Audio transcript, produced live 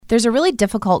There's a really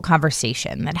difficult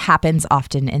conversation that happens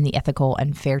often in the ethical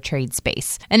and fair trade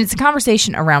space, and it's a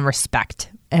conversation around respect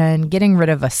and getting rid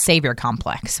of a savior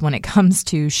complex when it comes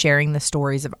to sharing the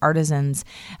stories of artisans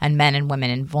and men and women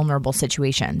in vulnerable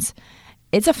situations.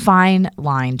 It's a fine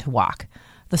line to walk.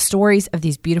 The stories of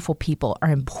these beautiful people are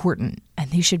important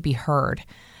and they should be heard,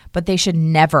 but they should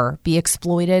never be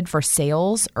exploited for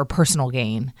sales or personal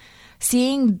gain.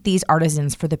 Seeing these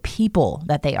artisans for the people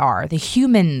that they are, the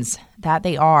humans that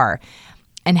they are,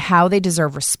 and how they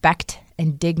deserve respect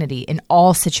and dignity in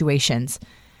all situations,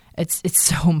 it's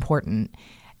so important.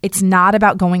 It's not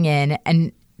about going in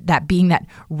and being that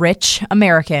rich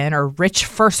American or rich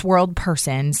first world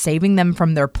person, saving them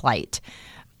from their plight.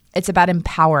 It's about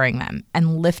empowering them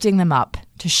and lifting them up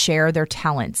to share their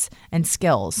talents and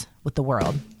skills with the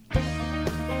world.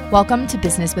 Welcome to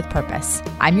Business with Purpose.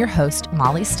 I'm your host,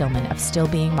 Molly Stillman of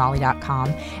StillBeingMolly.com,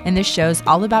 and this show's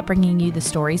all about bringing you the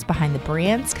stories behind the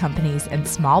brands, companies, and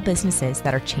small businesses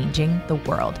that are changing the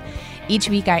world. Each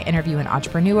week, I interview an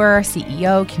entrepreneur,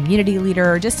 CEO, community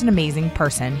leader, or just an amazing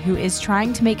person who is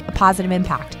trying to make a positive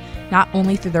impact, not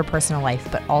only through their personal life,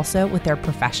 but also with their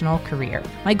professional career.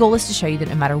 My goal is to show you that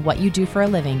no matter what you do for a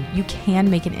living, you can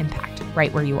make an impact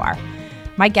right where you are.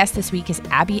 My guest this week is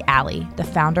Abby Alley, the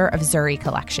founder of Zuri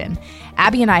Collection.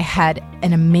 Abby and I had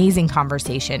an amazing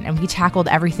conversation, and we tackled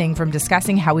everything from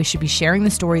discussing how we should be sharing the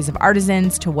stories of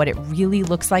artisans to what it really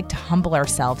looks like to humble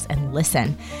ourselves and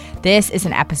listen. This is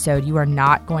an episode you are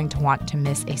not going to want to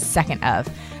miss a second of.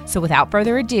 So without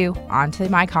further ado, on to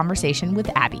my conversation with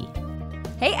Abby.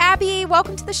 Hey, Abby,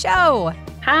 welcome to the show.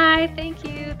 Hi, thank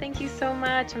you. Thank you so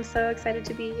much. I'm so excited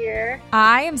to be here.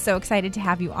 I am so excited to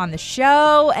have you on the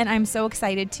show, and I'm so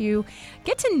excited to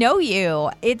get to know you.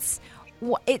 It's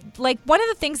like one of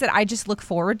the things that I just look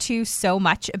forward to so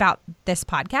much about this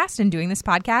podcast and doing this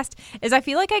podcast is I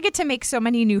feel like I get to make so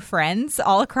many new friends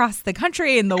all across the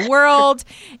country and the world.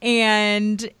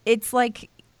 And it's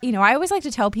like, you know, I always like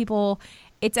to tell people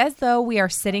it's as though we are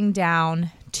sitting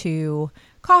down to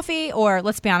coffee, or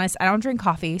let's be honest, I don't drink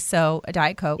coffee, so a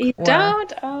Diet Coke. You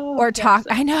don't? Oh, or talk.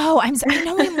 Yes. I know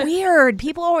I'm weird.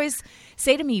 People always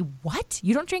say to me, "What?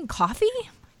 You don't drink coffee?"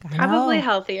 Probably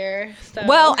healthier. So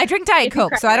well, I drink Diet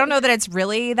Coke, so I don't know that it's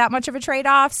really that much of a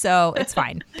trade-off, so it's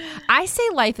fine. I say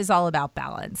life is all about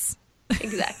balance.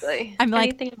 Exactly. I'm like,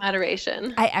 anything in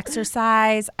moderation. I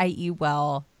exercise, I eat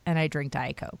well, and I drink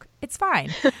Diet Coke. It's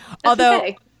fine. Although,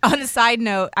 okay. On a side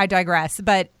note, I digress,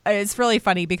 but it's really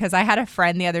funny because I had a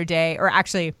friend the other day, or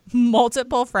actually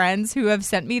multiple friends, who have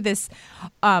sent me this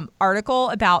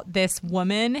article about this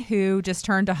woman who just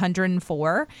turned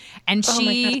 104. And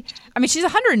she's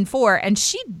 104 and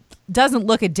she doesn't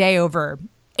look a day over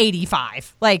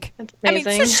 85. Like, I mean,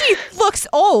 so she looks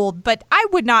old, but I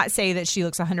would not say that she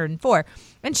looks 104.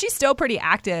 And she's still pretty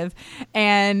active.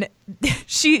 And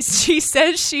she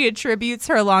says she attributes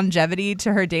her longevity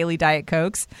to her daily Diet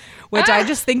Cokes, which I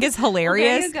just think is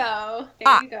hilarious. There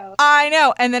you go. I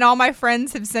know. And then all my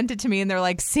friends have sent it to me and they're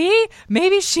like, see,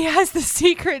 maybe she has the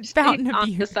secret fountain of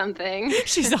youth.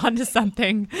 She's onto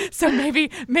something. So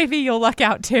maybe you'll luck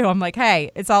out too. I'm like, hey,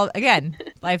 it's all, again,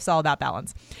 life's all about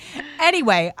balance.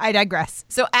 Anyway, I digress.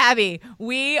 So Abby,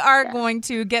 we are going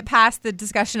to get past the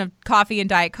discussion of coffee and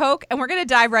Diet Coke, and we're going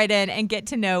to dive right in and get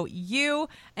to know you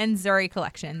and Zuri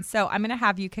Collection. So I'm going to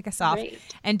have you kick us off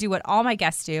and do what all my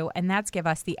guests do, and that's give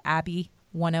us the Abby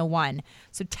 101.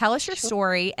 So tell us your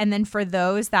story, and then for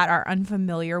those that are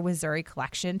unfamiliar with Zuri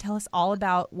Collection, tell us all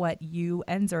about what you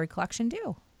and Zuri Collection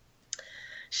do.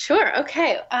 Sure.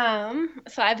 Okay.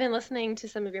 So I've been listening to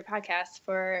some of your podcasts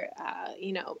for,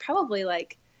 probably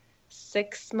like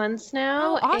 6 months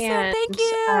now. Oh, awesome. And, thank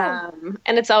you.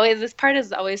 And this part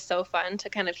is always so fun to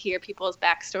kind of hear people's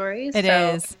backstories. It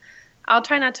is. I'll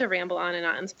try not to ramble on and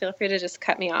on. So feel free to just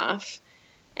cut me off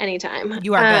anytime.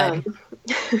 You are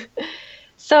good.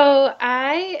 So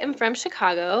I am from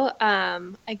Chicago.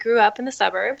 I grew up in the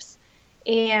suburbs,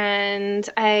 and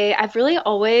I've really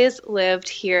always lived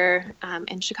here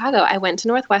in Chicago. I went to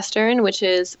Northwestern, which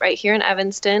is right here in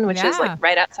Evanston, which is like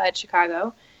right outside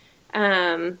Chicago.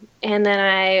 And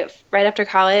then right after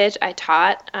college, I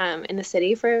taught in the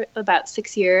city for about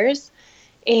 6 years.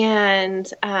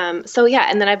 And and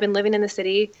then I've been living in the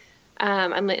city.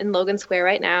 I'm in Logan Square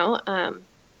right now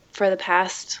for the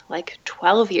past like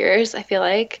 12 years, I feel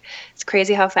like. It's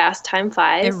crazy how fast time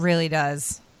flies. It really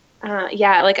does.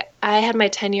 Like I had my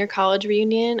 10-year college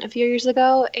reunion a few years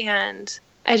ago, and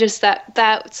I just,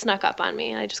 that snuck up on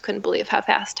me. I just couldn't believe how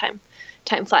fast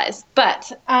time flies.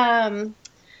 But,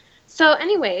 so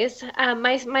anyways,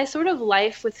 my sort of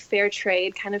life with fair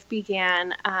trade kind of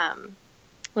began,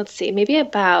 maybe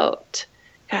about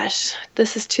gosh,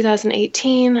 this is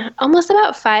 2018, almost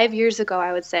about 5 years ago,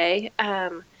 I would say.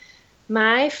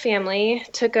 My family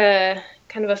took a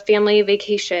kind of a family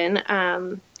vacation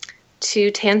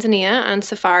to Tanzania on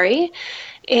safari.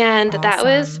 And that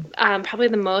was probably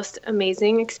the most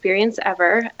amazing experience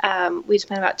ever. We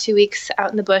spent about 2 weeks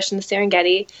out in the bush in the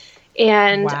Serengeti.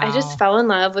 And I just fell in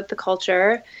love with the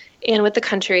culture and with the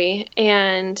country.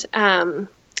 And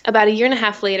about a year and a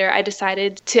half later, I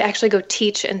decided to actually go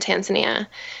teach in Tanzania.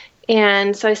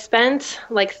 And so I spent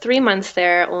like 3 months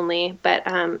there only, but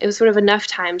it was sort of enough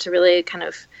time to really kind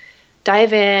of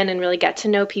dive in and really get to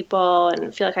know people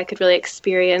and feel like I could really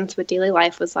experience what daily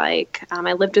life was like.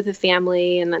 I lived with a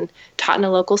family and then taught in a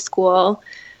local school.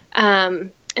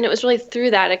 And it was really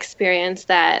through that experience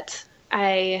that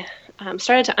I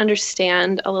started to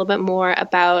understand a little bit more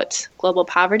about global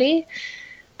poverty.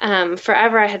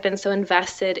 Forever, I had been so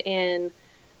invested in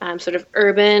sort of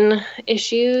urban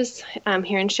issues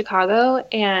here in Chicago,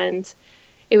 and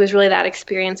it was really that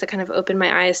experience that kind of opened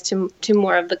my eyes to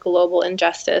more of the global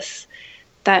injustice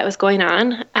that was going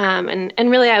on.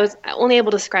 And really, I was only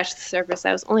able to scratch the surface.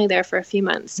 I was only there for a few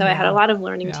months, so I had a lot of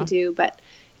learning to do, but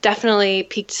definitely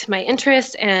piqued my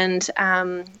interest, and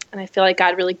I feel like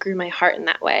God really grew my heart in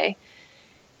that way.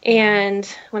 And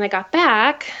when I got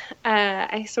back,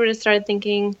 I sort of started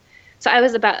thinking. So I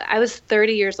was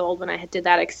 30 years old when I did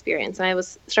that experience, and I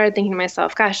started thinking to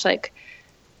myself, gosh, like,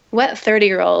 what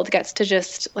 30-year-old gets to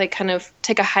just like kind of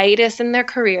take a hiatus in their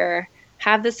career,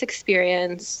 have this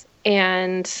experience,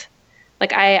 and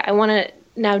like I want to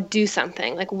now do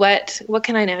something. Like what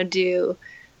can I now do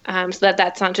so that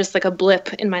that's not just like a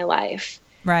blip in my life.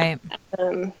 Right.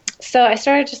 So I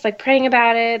started just like praying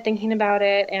about it, thinking about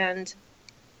it, and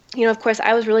of course,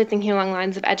 I was really thinking along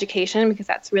lines of education because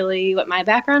that's really what my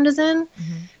background is in.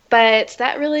 Mm-hmm. But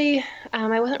that really,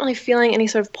 I wasn't really feeling any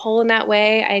sort of pull in that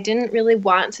way. I didn't really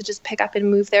want to just pick up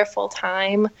and move there full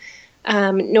time,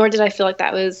 nor did I feel like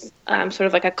that was sort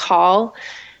of like a call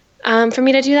for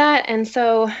me to do that. And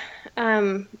so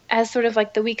as sort of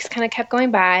like the weeks kind of kept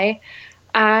going by,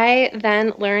 I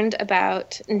then learned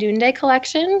about Noonday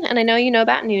Collection, and I know you know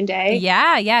about Noonday.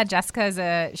 Yeah.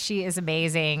 Jessica she is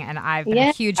amazing, and I've been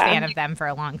a huge fan of them for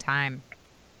a long time.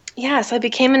 Yeah, so I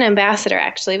became an ambassador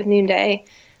actually with Noonday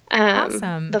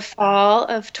awesome. The fall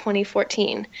of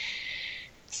 2014.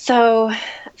 So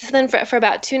then for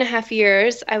about 2.5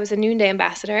 years, I was a Noonday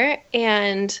ambassador,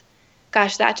 and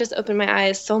gosh, that just opened my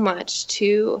eyes so much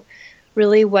to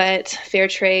really what fair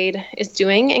trade is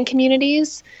doing in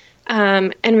communities.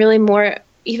 And really more,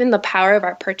 even the power of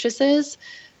our purchases,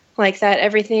 like that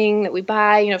everything that we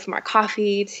buy, from our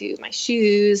coffee to my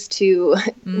shoes to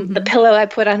the pillow I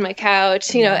put on my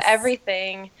couch,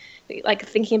 everything, like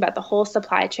thinking about the whole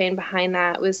supply chain behind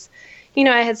that was,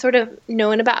 I had sort of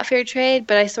known about fair trade,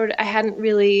 but I hadn't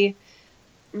really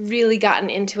gotten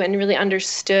into it and really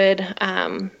understood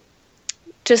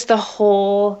just the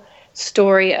whole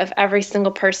story of every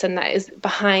single person that is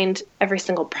behind every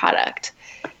single product.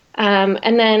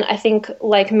 And then I think,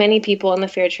 like many people in the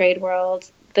fair trade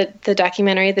world, the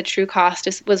documentary, The True Cost,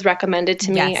 was recommended to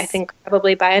me, I think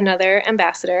probably by another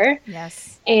ambassador.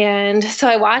 Yes. And so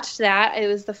I watched that. It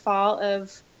was the fall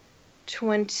of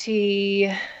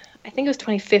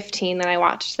 2015 that I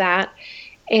watched that.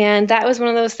 And that was one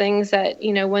of those things that,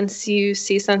 once you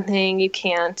see something, you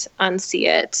can't unsee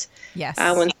it. Yes.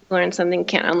 Once you learn something, you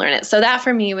can't unlearn it. So that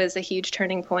for me was a huge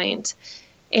turning point.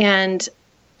 And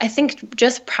I think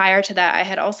just prior to that, I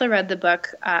had also read the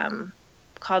book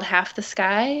called Half the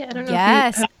Sky. I don't know.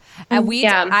 Yes. If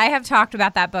I have talked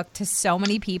about that book to so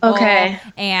many people. Okay.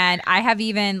 And I have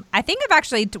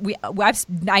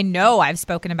I know I've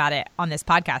spoken about it on this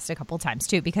podcast a couple of times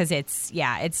too, because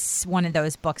it's one of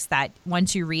those books that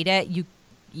once you read it,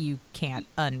 you can't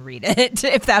unread it,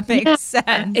 if that makes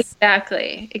sense.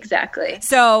 Exactly.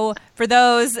 So for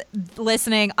those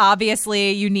listening,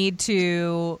 obviously you need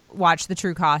to watch The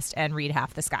True Cost and read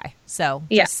Half the Sky. So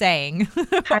just saying.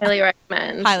 Highly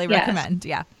recommend. Recommend,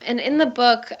 yeah. And in the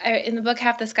book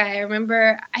Half the Sky, I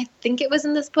remember, I think it was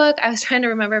in this book. I was trying to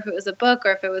remember if it was a book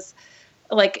or if it was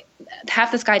like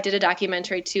Half the Sky did a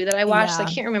documentary too that I watched. Yeah.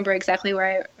 I can't remember exactly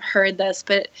where I heard this,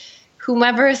 but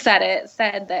whomever said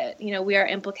that, we are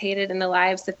implicated in the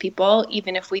lives of people,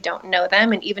 even if we don't know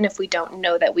them and even if we don't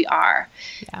know that we are.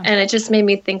 Yeah. And it just made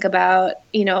me think about,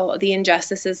 the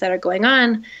injustices that are going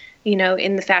on,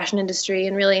 in the fashion industry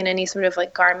and really in any sort of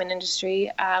like garment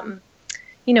industry,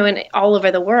 in all over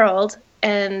the world,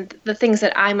 and the things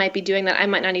that I might be doing that I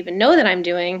might not even know that I'm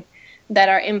doing that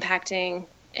are impacting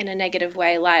in a negative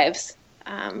way lives,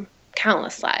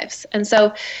 countless lives. And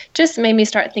so just made me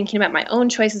start thinking about my own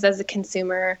choices as a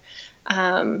consumer,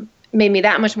 made me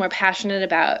that much more passionate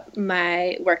about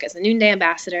my work as a Noonday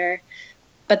ambassador.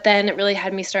 But then it really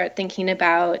had me start thinking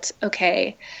about,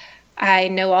 okay, I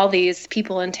know all these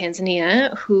people in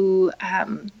Tanzania who,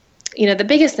 the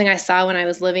biggest thing I saw when I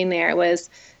was living there was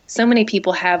so many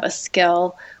people have a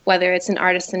skill, whether it's an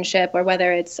artisanship or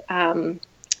whether it's,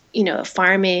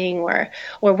 farming or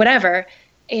whatever.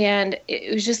 And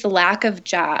it was just the lack of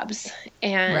jobs.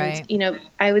 And,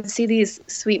 I would see these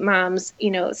sweet moms,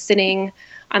 sitting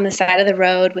on the side of the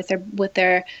road with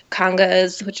their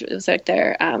congas, which was like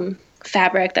their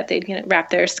fabric that they'd wrap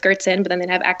their skirts in, but then they'd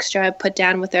have extra put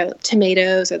down with their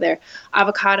tomatoes or their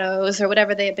avocados or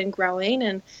whatever they had been growing.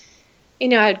 And,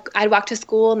 I'd walk to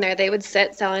school and there they would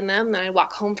sit selling them. And then I'd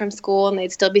walk home from school and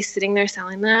they'd still be sitting there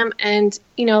selling them. And,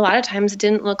 a lot of times it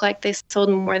didn't look like they sold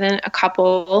more than a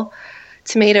couple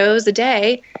tomatoes a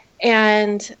day.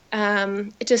 And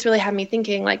it just really had me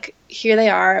thinking, like, here they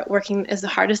are working as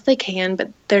hard as they can,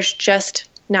 but there's just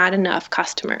not enough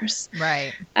customers.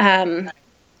 Right.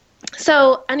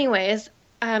 So anyways,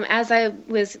 as I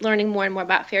was learning more and more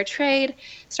about fair trade,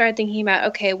 started thinking about,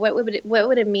 okay, what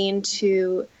would it mean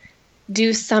to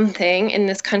do something in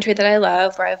this country that I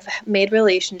love, where I've made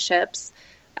relationships?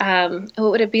 What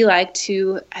would it be like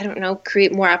to,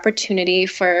 create more opportunity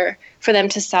for them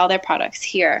to sell their products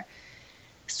here?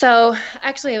 So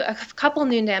actually, a couple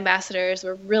Noonday ambassadors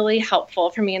were really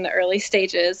helpful for me in the early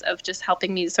stages of just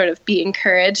helping me sort of be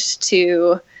encouraged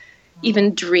to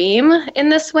even dream in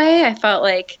this way. I felt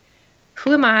like,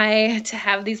 who am I to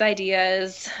have these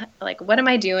ideas? Like, what am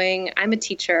I doing? I'm a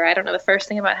teacher. I don't know the first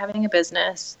thing about having a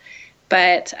business.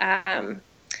 But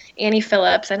Annie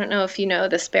Phillips, I don't know if you know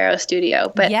the Sparrow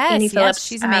Studio, but Annie Phillips,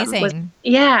 she's amazing.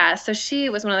 So she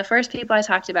was one of the first people I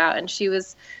talked about, and she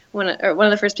was one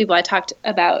of the first people I talked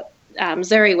about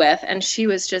Zuri with, and she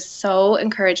was just so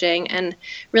encouraging and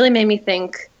really made me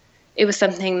think it was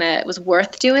something that was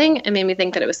worth doing, and made me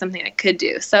think that it was something I could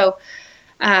do. So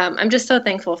I'm just so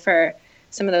thankful for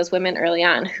some of those women early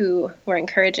on who were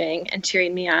encouraging and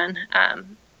cheering me on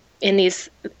in these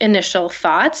initial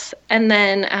thoughts. And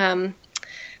then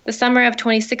the summer of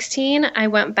 2016, I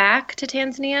went back to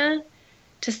Tanzania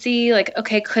to see, like,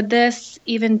 okay, could this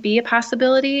even be a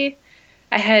possibility?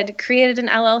 I had created an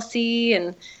LLC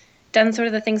and done sort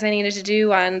of the things I needed to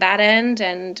do on that end,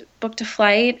 and booked a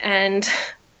flight and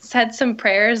said some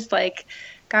prayers like,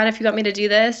 God, if you want me to do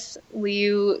this, will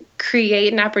you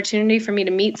create an opportunity for me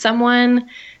to meet someone,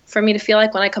 for me to feel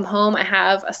like when I come home, I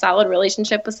have a solid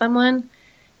relationship with someone?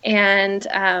 And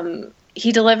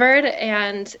he delivered,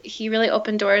 and he really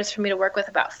opened doors for me to work with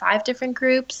about 5 different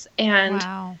groups. And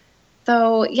wow.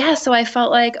 So I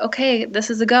felt like, okay, this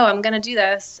is a go. I'm going to do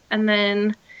this. And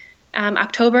then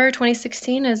October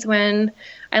 2016 is when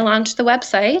I launched the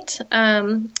website.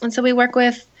 And so we work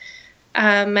with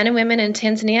men and women in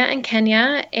Tanzania and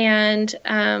Kenya,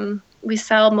 and we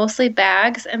sell mostly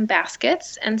bags and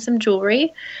baskets and some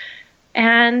jewelry.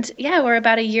 And we're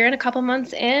about a year and a couple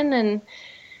months in, and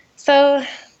so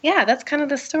that's kind of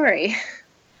the story.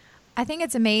 I think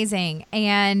it's amazing.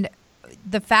 And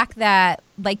the fact that,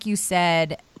 like you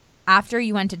said, after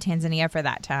you went to Tanzania for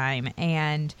that time,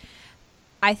 and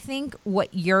I think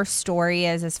what your story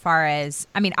is, as far as,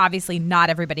 I mean, obviously not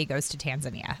everybody goes to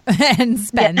Tanzania and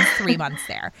spends 3 months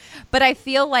there. But I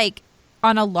feel like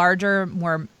on a larger,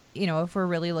 more, if we're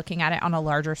really looking at it on a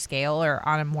larger scale, or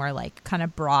on a more like kind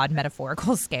of broad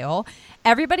metaphorical scale,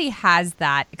 everybody has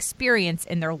that experience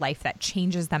in their life that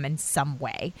changes them in some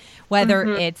way, whether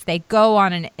it's they go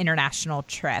on an international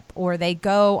trip, or they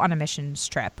go on a missions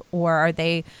trip, or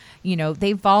they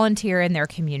volunteer in their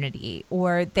community,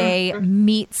 or they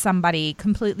meet somebody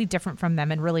completely different from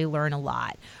them and really learn a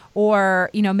lot. Or,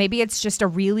 maybe it's just a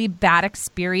really bad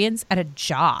experience at a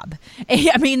job.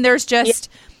 I mean,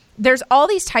 there's all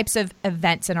these types of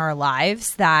events in our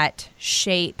lives that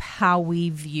shape how we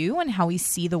view and how we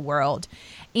see the world.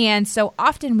 And so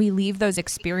often we leave those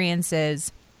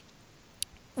experiences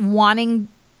wanting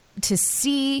to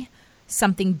see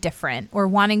something different, or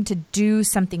wanting to do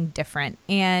something different.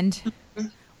 And,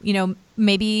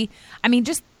 maybe,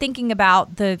 just thinking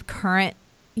about the current,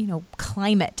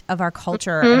 climate of our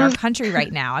culture and our country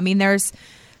right now. I mean, there's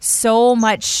so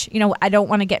much, I don't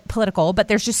want to get political, but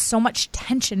there's just so much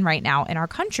tension right now in our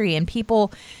country, and people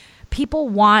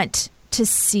want to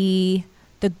see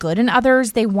the good in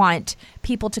others. They want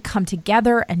people to come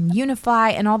together and unify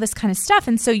and all this kind of stuff.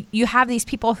 And so you have these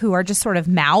people who are just sort of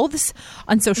mouths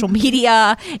on social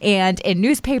media and in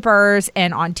newspapers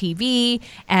and on TV,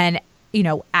 and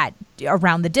at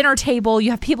around the dinner table, you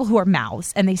have people who are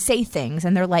mouths, and they say things,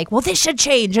 and they're like, well, this should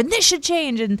change, and this should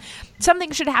change, and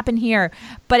something should happen here.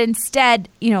 But instead,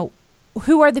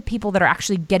 who are the people that are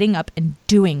actually getting up and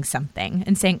doing something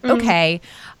and saying, okay,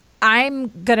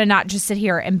 I'm going to not just sit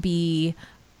here and be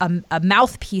a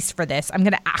mouthpiece for this. I'm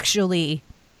going to actually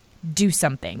do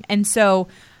something. And so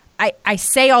I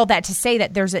say all that to say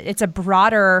that it's a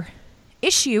broader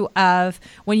issue of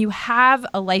when you have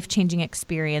a life-changing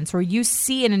experience or you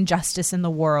see an injustice in the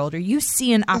world or you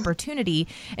see an opportunity,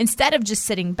 instead of just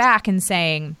sitting back and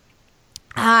saying,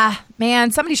 man,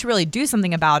 somebody should really do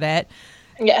something about it.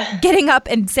 Yeah. Getting up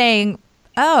and saying,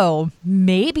 oh,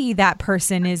 maybe that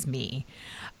person is me.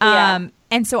 And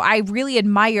so I really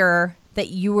admire that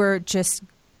you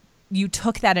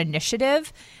took that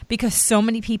initiative, because so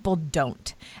many people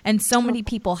don't. And so many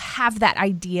people have that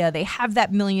idea. They have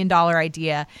that $1 million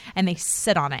idea and they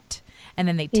sit on it and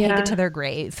then they take it to their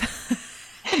grave.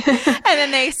 And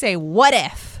then they say, what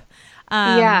if?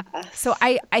 So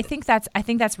I think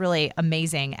that's really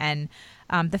amazing. And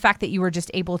the fact that you were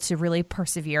just able to really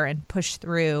persevere and push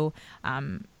through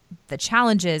the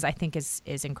challenges, I think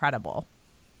is incredible.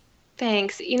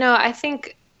 Thanks. I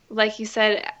think, like you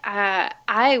said,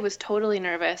 I was totally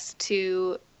nervous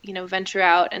to, venture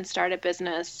out and start a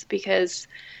business because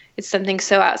it's something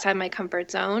so outside my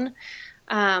comfort zone.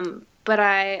 But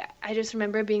I just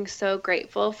remember being so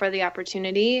grateful for the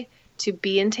opportunity to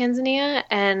be in Tanzania,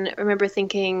 and remember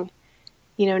thinking,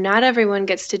 not everyone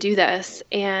gets to do this.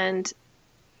 And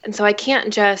so I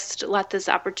can't just let this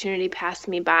opportunity pass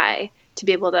me by to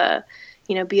be able to,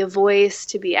 be a voice,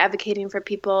 to be advocating for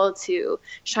people, to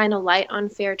shine a light on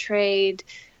fair trade,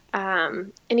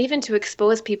 and even to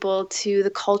expose people to the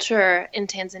culture in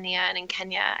Tanzania and in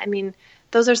Kenya. I mean,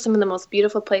 those are some of the most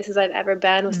beautiful places I've ever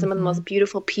been, with some of the most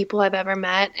beautiful people I've ever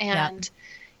met. And,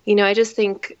 I just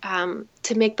think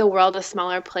to make the world a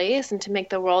smaller place and to make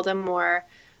the world a more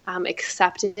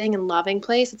accepting and loving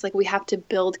place, it's like we have to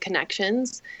build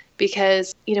connections.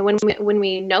 Because, when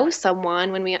we know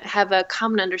someone, when we have a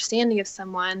common understanding of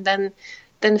someone, then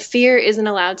fear isn't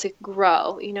allowed to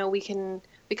grow.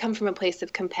 We come from a place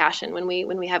of compassion when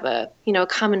we have a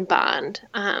common bond.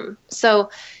 So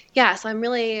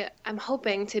I'm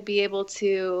hoping to be able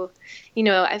to,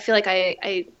 I feel like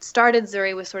I started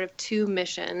Zuri with sort of two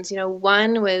missions.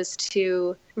 One was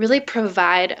to really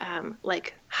provide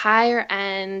like higher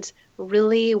end,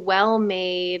 really well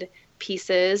made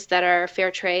pieces that are fair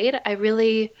trade. I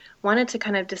really wanted to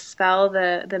kind of dispel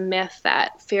the myth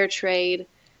that fair trade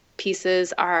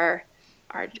pieces are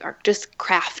just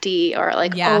crafty or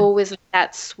like, oh, isn't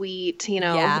that sweet?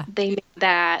 They made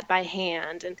that by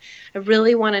hand. And I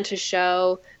really wanted to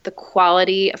show the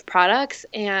quality of products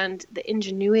and the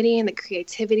ingenuity and the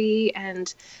creativity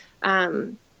and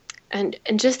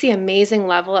just the amazing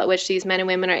level at which these men and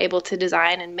women are able to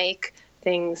design and make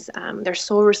things. They're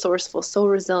so resourceful, so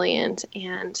resilient,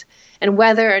 and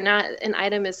whether or not an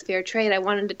item is fair trade, I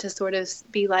wanted it to sort of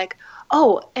be like,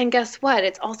 oh, and guess what?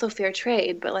 It's also fair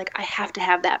trade, but like I have to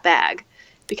have that bag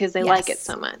because they like it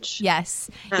so much. Yes.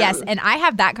 And I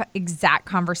have that exact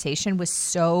conversation with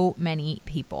so many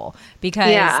people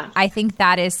because I think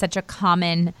that is such a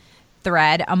common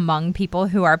thread among people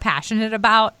who are passionate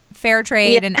about fair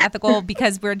trade and ethical,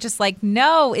 because we're just like,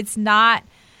 no, it's not.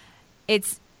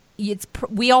 It's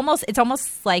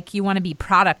almost like you want to be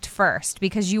product first,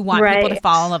 because you want people to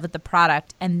fall in love with the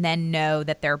product and then know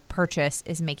that their purchase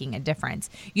is making a difference.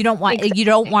 You don't want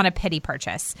a pity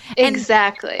purchase. And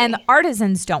the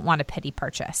artisans don't want a pity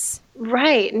purchase.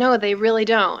 Right. No, they really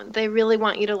don't. They really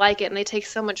want you to like it, and they take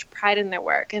so much pride in their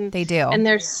work. And they do. And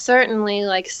they're certainly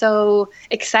like so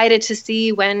excited to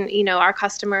see when, our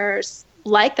customers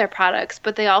like their products,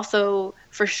 but they also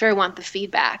for sure want the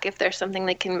feedback if there's something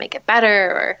that can make it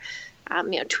better or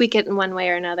tweak it in one way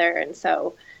or another. And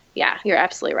so you're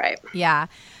absolutely right.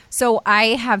 So I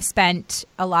have spent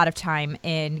a lot of time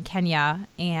in Kenya,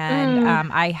 and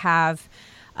I have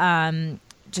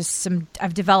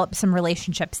I've developed some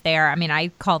relationships there. I mean, I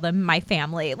call them my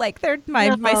family. Like they're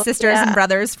my sisters and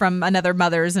brothers from another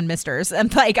mothers and misters.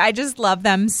 And like, I just love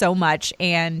them so much.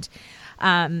 And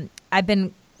I've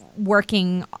been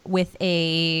working with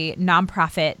a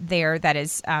nonprofit there that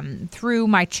is through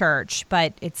my church,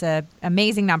 but it's a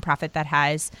amazing nonprofit that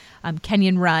has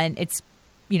Kenyan run. It's,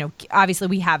 obviously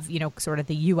we have, sort of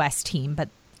the U.S. team, but,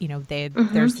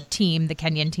 there's a team, the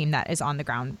Kenyan team that is on the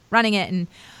ground running it. And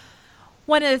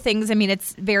one of the things, I mean,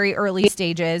 it's very early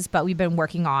stages, but we've been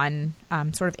working on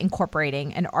sort of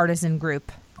incorporating an artisan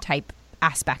group type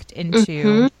aspect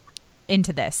into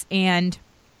this. And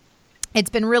it's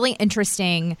been really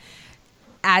interesting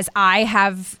as I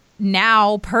have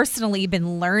now personally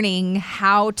been learning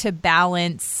how to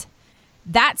balance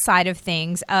that side of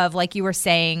things of, like you were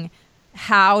saying,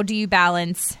 how do you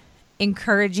balance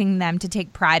encouraging them to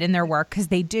take pride in their work because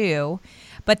they do.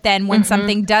 But then when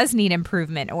something does need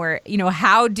improvement, or,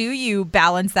 how do you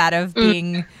balance that of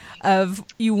being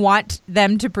you want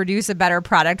them to produce a better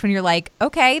product when you're like,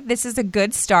 okay, this is a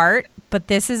good start, but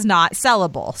this is not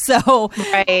sellable. So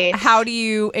how do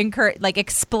you encourage,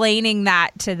 explaining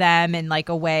that to them in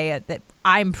a way that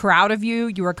I'm proud of you.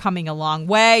 You are coming a long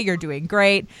way. You're doing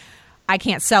great. I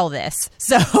can't sell this.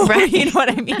 So you know what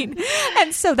I mean?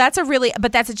 And so that's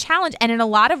a challenge. And in a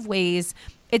lot of ways,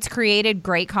 it's created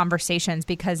great conversations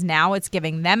because now it's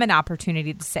giving them an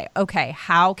opportunity to say, okay,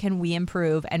 how can we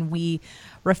improve and we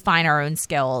refine our own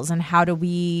skills? And how do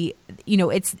we,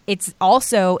 it's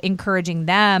also encouraging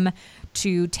them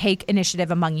to take initiative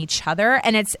among each other.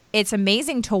 And it's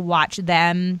amazing to watch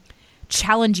them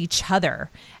challenge each other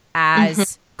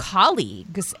as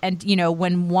colleagues. And,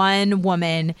 when one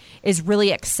woman is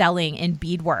really excelling in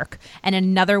beadwork and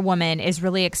another woman is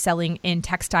really excelling in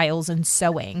textiles and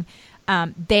sewing,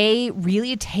 they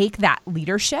really take that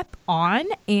leadership on,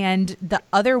 and the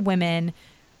other women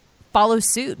follow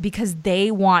suit because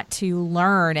they want to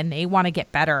learn and they want to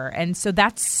get better. And so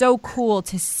that's so cool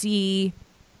to see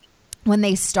when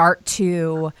they start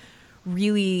to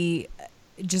really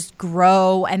just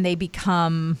grow and they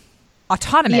become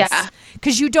autonomous,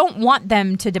 because you don't want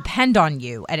them to depend on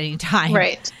you at any time.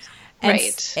 Right. But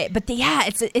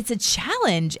it's a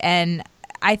challenge. And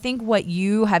I think what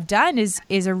you have done is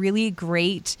a really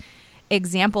great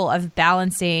example of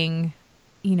balancing,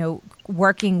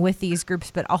 working with these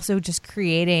groups, but also just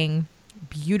creating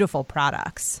beautiful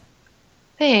products.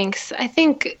 Thanks. I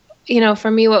think,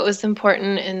 for me, what was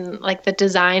important in the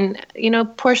design,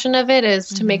 portion of it is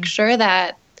to make sure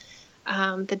that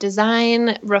the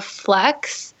design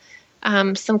reflects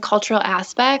some cultural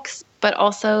aspects, but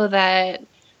also that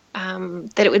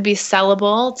it would be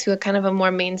sellable to a kind of a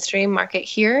more mainstream market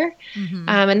here.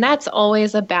 And that's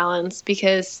always a balance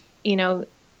because,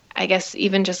 I guess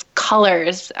even just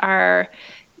colors are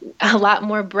a lot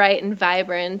more bright and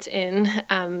vibrant in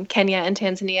Kenya and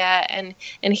Tanzania.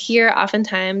 And here,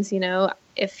 oftentimes,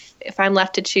 if I'm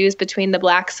left to choose between the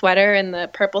black sweater and the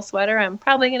purple sweater, I'm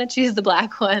probably going to choose the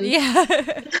black one. Yeah.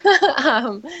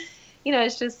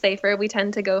 It's just safer. We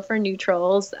tend to go for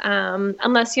neutrals,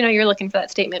 unless, you're looking for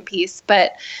that statement piece.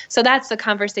 But so that's the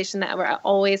conversation that we're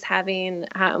always having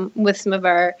with some of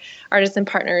our artisan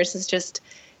partners, is just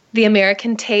the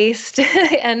American taste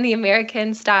and the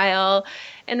American style,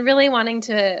 and really wanting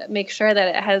to make sure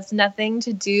that it has nothing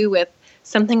to do with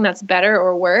something that's better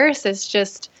or worse. It's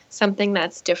just something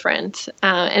that's different.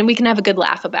 And we can have a good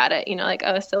laugh about it,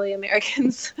 oh, silly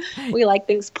Americans, we like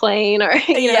things plain, or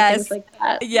things like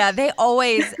that. Yeah, they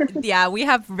always, we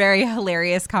have very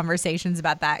hilarious conversations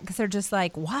about that because they're just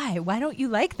like, why don't you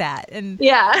like that? And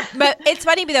but it's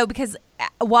funny though, because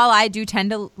while I do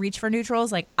tend to reach for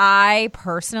neutrals, I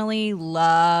personally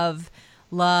love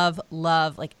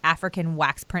African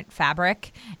wax print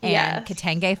fabric and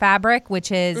kitenge fabric, which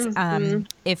is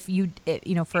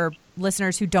for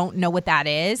listeners who don't know what that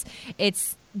is,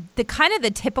 it's the kind of the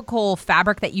typical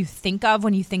fabric that you think of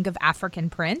when you think of African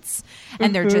prints,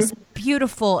 and they're just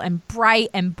beautiful and bright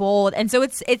and bold. And so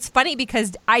it's funny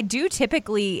because I do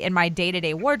typically in my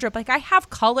day-to-day wardrobe, I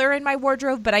have color in my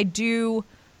wardrobe, but I do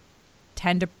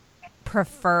tend to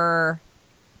prefer,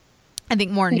 I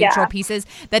think, more neutral pieces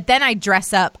that then I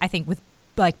dress up, I think, with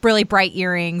really bright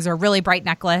earrings or really bright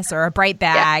necklace or a bright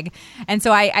bag. And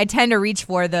so I tend to reach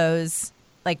for those.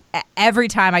 Every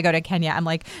time I go to Kenya, I'm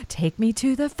like, take me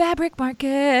to the fabric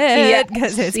market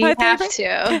because it's my favorite.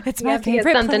 It's my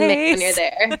favorite something place. When you're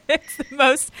there. It's the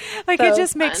most it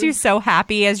just makes you so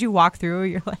happy as you walk through.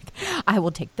 You're like, I will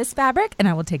take this fabric, and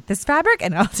I will take this fabric,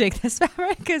 and I'll take this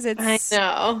fabric because it's. I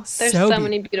know there's so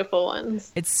many beautiful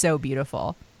ones. It's so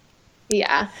beautiful.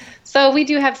 Yeah, so we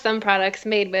do have some products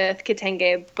made with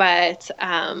kitenge, but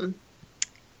I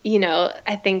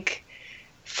think.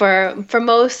 For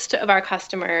most of our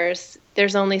customers,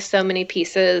 there's only so many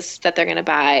pieces that they're going to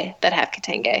buy that have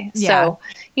kitenge. So,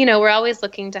 we're always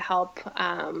looking to help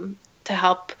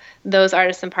those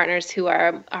artisan partners who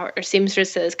are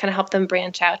seamstresses, kind of help them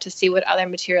branch out to see what other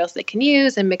materials they can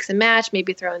use and mix and match,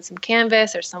 maybe throw in some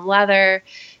canvas or some leather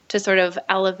to sort of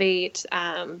elevate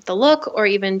the look, or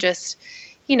even just,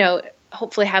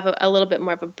 hopefully have a little bit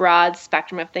more of a broad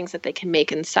spectrum of things that they can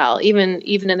make and sell, even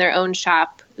in their own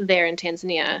shop there in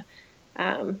Tanzania.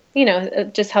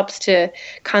 It just helps to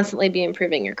constantly be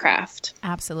improving your craft.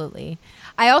 Absolutely.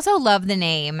 I also love the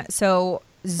name. So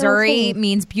Zuri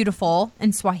means beautiful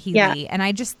in Swahili. And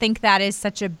I just think that is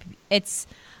not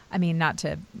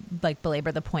to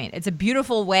belabor the point. It's a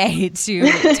beautiful way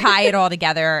to tie it all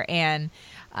together and,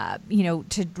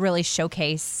 to really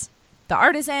showcase the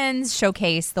artisans,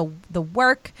 showcase the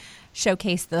work,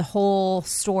 showcase the whole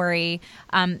story.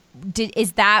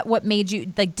 Is that what made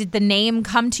you, like, did the name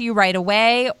come to you right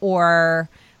away, or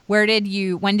when did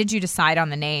you decide on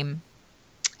the name?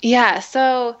 Yeah.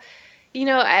 So,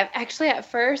 at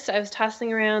first I was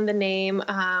tossing around the name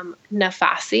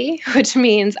Nafasi, which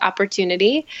means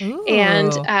opportunity. Ooh.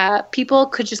 And people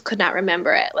could not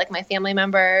remember it. Like my family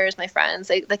members, my friends,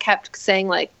 they kept saying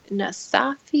like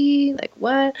Nasafi, like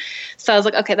what? So I was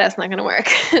like, okay, that's not going to work.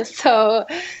 So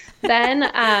then,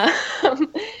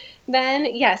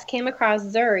 yes, came across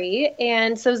Zuri.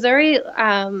 And so Zuri,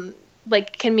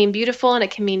 can mean beautiful and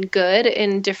it can mean good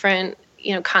in different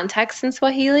context in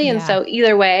Swahili. Yeah. And so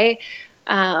either way,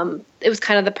 it was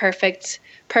kind of the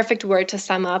perfect word to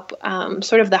sum up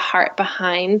sort of the heart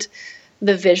behind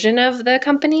the vision of the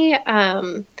company.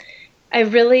 I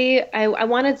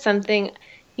wanted something,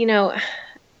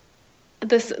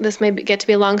 this may get to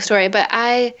be a long story, but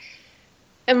I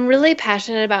am really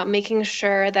passionate about making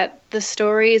sure that the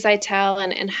stories I tell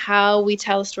and how we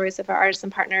tell the stories of our artists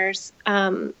and partners,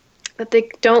 that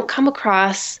they don't come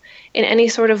across in any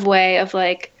sort of way of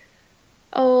like,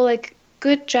 oh, like,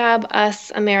 good job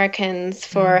us Americans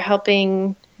for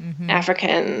helping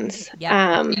Africans. Yep.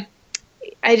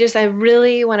 I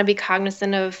really want to be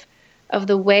cognizant of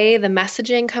the way the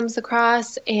messaging comes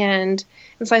across. And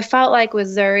so I felt like with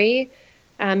Zuri,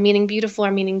 meaning beautiful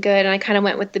or meaning good, and I kind of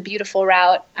went with the beautiful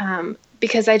route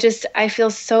because I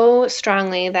feel so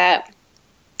strongly that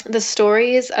the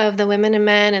stories of the women and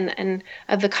men and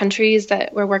of the countries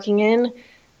that we're working in,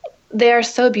 they are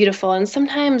so beautiful. And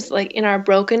sometimes, like, in our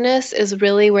brokenness is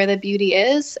really where the beauty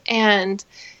is. And,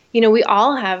 we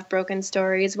all have broken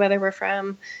stories, whether we're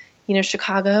from,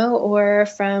 Chicago or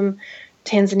from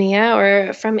Tanzania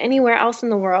or from anywhere else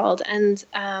in the world. And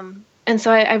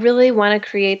so I really want to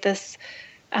create this,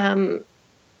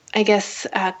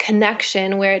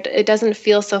 connection where it doesn't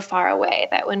feel so far away,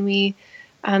 that when we,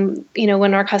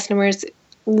 when our customers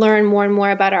learn more and more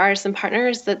about our artists and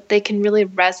partners, that they can really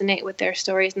resonate with their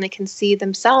stories and they can see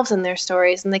themselves in their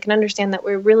stories and they can understand that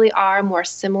we really are more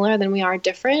similar than we are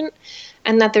different,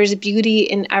 and that there's beauty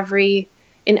in every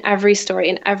story,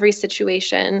 in every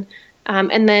situation.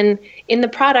 And then in the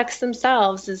products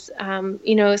themselves is,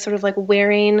 sort of like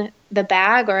wearing the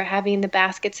bag or having the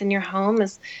baskets in your home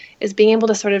is being able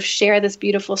to sort of share this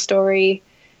beautiful story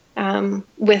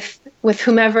with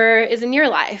whomever is in your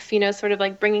life, sort of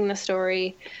like bringing the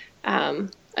story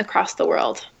across the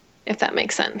world, if that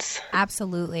makes sense.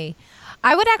 Absolutely.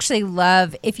 I would actually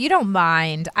love, if you don't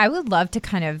mind, I would love to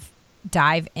kind of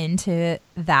dive into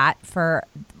that for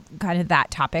kind of that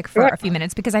topic for a few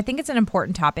minutes, because I think it's an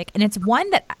important topic, and it's one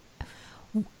that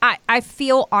I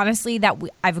feel honestly that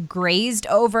I've grazed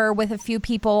over with a few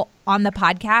people on the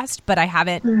podcast, but I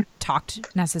haven't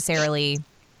talked necessarily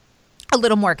a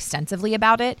little more extensively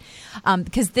about it,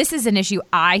 because this is an issue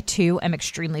I too am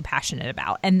extremely passionate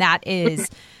about, and that is,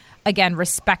 again,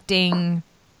 respecting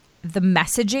the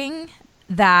messaging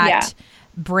that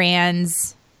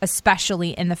brands,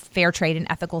 especially in the fair trade and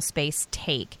ethical space,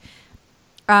 take.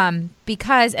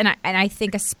 Because I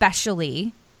think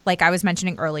especially, like I was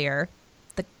mentioning earlier,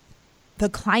 the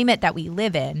climate that we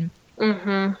live in,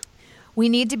 we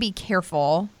need to be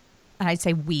careful. And I'd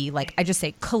say I just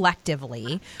say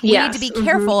collectively, we need to be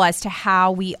careful as to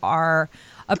how we are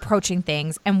approaching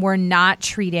things. And we're not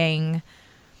treating,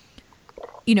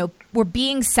 we're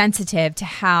being sensitive to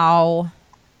how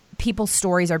people's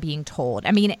stories are being told.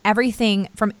 I mean, everything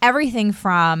from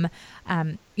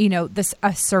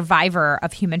a survivor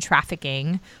of human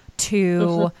trafficking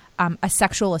to a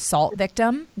sexual assault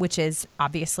victim, which is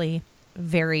obviously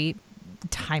very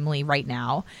timely right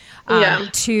now,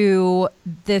 to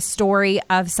the story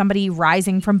of somebody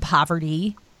rising from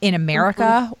poverty in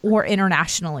America or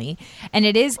internationally. And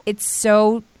it's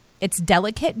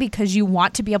delicate because you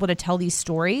want to be able to tell these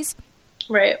stories.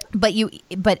 Right. But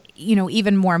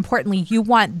even more importantly, you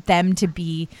want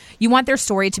their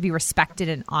story to be respected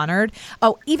and honored.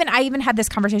 Oh, I even had this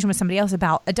conversation with somebody else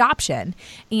about adoption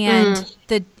and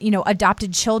the,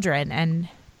 adopted children and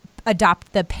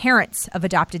the parents of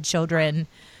adopted children,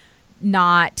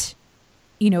 not,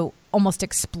 almost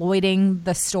exploiting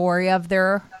the story of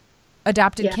their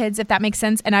adopted kids, if that makes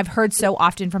sense. And I've heard so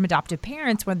often from adoptive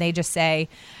parents when they just say,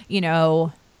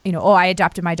 oh, I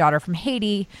adopted my daughter from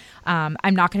Haiti.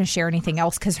 I'm not going to share anything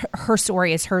else because her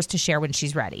story is hers to share when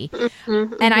she's ready.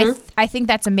 And I think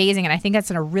that's amazing. And I think that's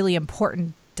a really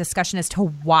important discussion as to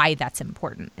why that's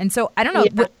important. And so I don't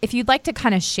know if you'd like to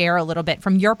kind of share a little bit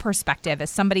from your perspective as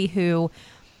somebody who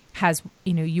has,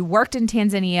 you worked in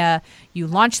Tanzania, you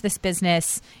launched this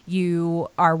business, you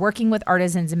are working with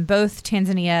artisans in both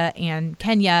Tanzania and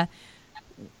Kenya.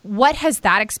 What has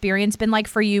that experience been like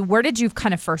for you? Where did you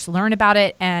kind of first learn about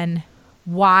it, and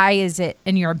why is it,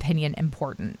 in your opinion,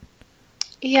 important?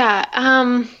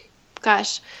 Yeah.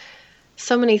 Gosh,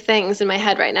 so many things in my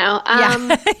head right now.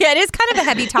 Yeah, it is kind of a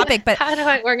heavy topic, but how do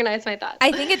I organize my thoughts?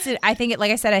 I think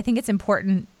like I said, I think it's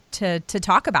important to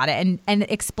talk about it and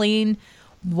explain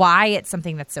why it's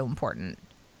something that's so important.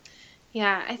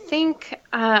 Yeah, I think,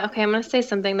 okay, I'm going to say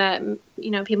something that,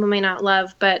 people may not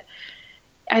love, but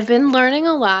I've been learning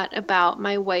a lot about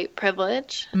my white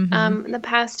privilege in the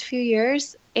past few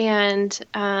years. And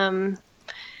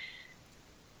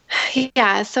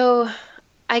yeah, so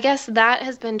I guess that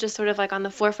has been just sort of like on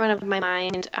the forefront of my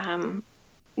mind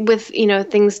with,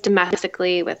 things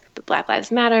domestically with the Black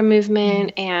Lives Matter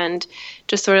movement and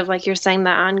just sort of like you're saying,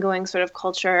 the ongoing sort of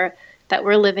culture that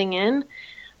we're living in.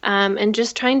 And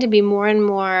just trying to be more and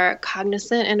more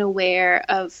cognizant and aware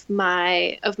of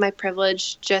my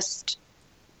privilege just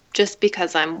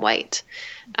because I'm white.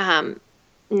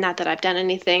 Not that I've done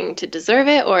anything to deserve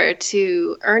it or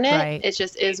to earn it. Right. It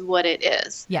just is what it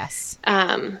is. Yes.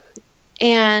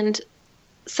 And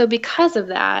so because of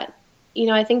that,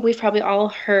 I think we've probably all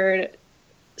heard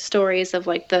stories of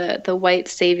like the white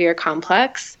savior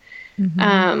complex,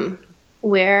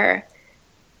 where,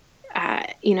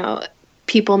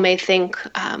 people may think,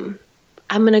 I'm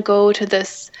going to go to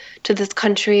this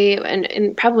country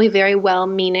and probably very well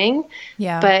meaning,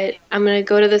 but I'm going to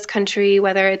go to this country,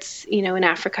 whether it's, in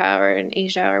Africa or in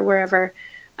Asia or wherever.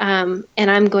 And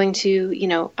I'm going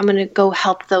to, I'm going to go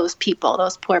help those people,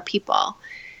 those poor people.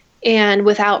 And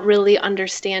without really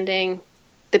understanding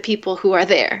the people who are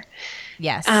there.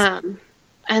 Yes. And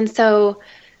so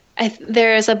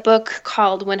there is a book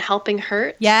called When Helping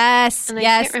Hurts. Yes. And I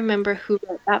can't remember who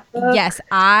wrote that book. Yes,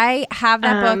 I have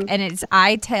that book, and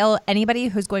I tell anybody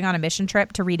who's going on a mission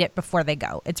trip to read it before they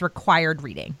go. It's required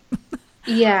reading.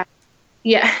 Yeah.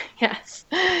 Yes.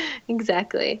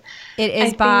 Exactly. It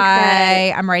is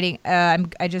I'm writing.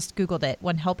 I just Googled it.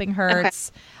 When Helping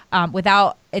Hurts.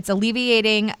 Okay. It's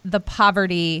alleviating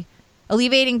poverty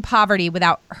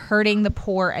without hurting the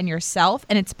poor and yourself,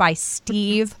 and it's by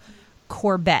Steve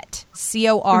Corbett,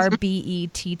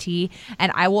 Corbett,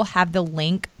 and I will have the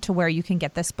link to where you can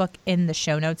get this book in the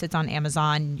show notes. It's on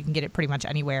Amazon. You can get it pretty much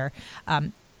anywhere.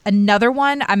 Another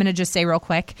one I'm going to just say real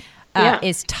quick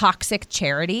is Toxic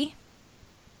Charity.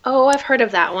 Oh, I've heard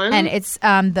of that one. And it's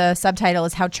the subtitle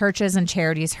is How Churches and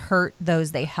Charities Hurt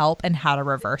Those They Help and How to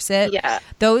Reverse It. Yeah.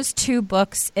 Those two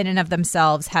books in and of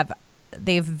themselves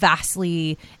they've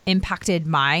vastly impacted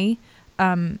my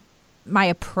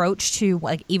approach to,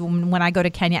 like, even when I go to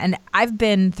Kenya. And I've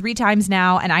been 3 times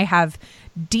now, and I have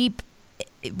deep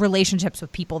relationships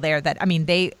with people there that, I mean,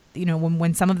 they,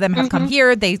 when some of them have come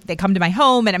here, they come to my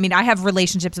home, and I mean, I have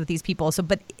relationships with these people. So,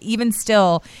 but even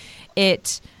still,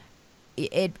 it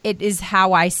is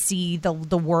how I see the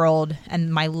world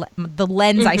and the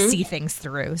lens I see things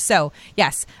through. So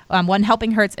yes, When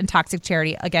Helping Hurts and Toxic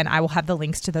Charity. Again, I will have the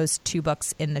links to those 2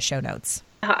 books in the show notes.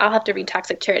 I'll have to read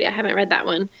Toxic Charity. I haven't read that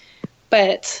one,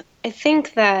 but I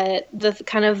think that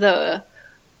one of the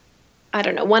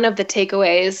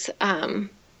takeaways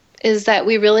is that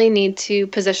we really need to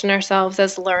position ourselves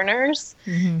as learners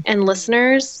and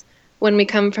listeners when we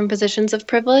come from positions of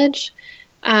privilege.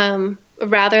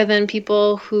 Rather than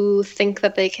people who think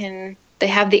that they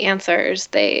have the answers,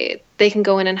 they can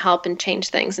go in and help and change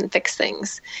things and fix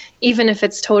things, even if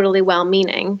it's totally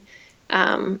well-meaning.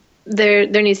 There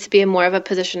needs to be more of a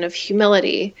position of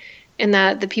humility, in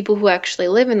that the people who actually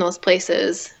live in those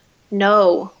places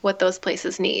know what those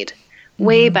places need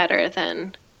way better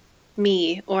than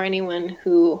me or anyone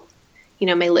who,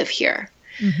 may live here.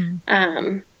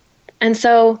 And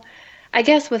so I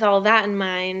guess with all that in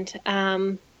mind,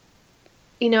 I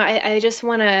just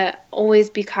want to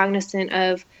always be cognizant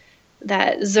of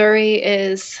that Zuri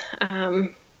is,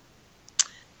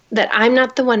 that I'm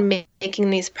not the one making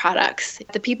these products.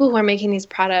 The people who are making these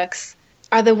products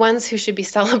are the ones who should be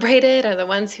celebrated, are the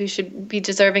ones who should be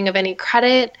deserving of any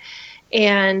credit.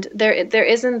 And there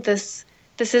isn't this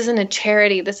isn't a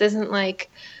charity. This isn't like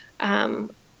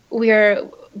we're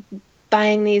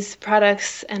buying these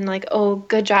products and like, oh,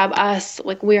 good job us,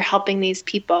 like we're helping these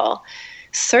people.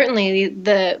 Certainly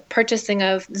the purchasing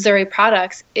of Zuri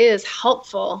products is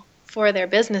helpful for their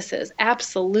businesses.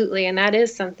 Absolutely. And that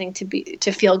is something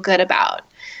to feel good about.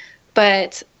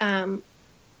 But,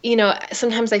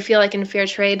 sometimes I feel like in fair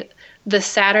trade, the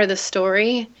sadder the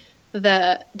story,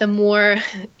 the more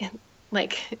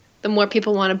like the more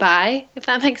people want to buy, if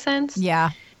that makes sense. Yeah.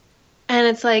 And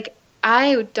it's like,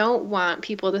 I don't want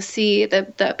people to see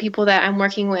the people that I'm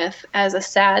working with as a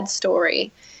sad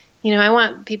story. You know, I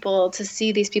want people to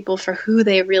see these people for who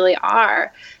they really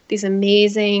are, these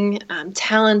amazing,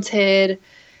 talented,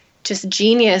 just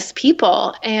genius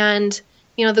people. And,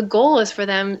 you know, the goal is for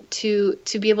them to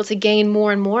be able to gain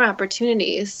more and more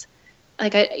opportunities.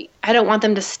 Like, I don't want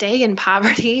them to stay in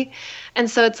poverty. And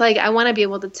so it's like, I want to be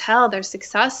able to tell their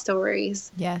success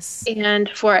stories. Yes. And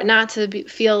for it not to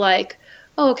feel like,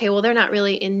 oh, okay, well, they're not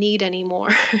really in need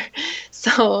anymore.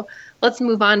 So let's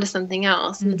move on to something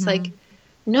else. And it's like,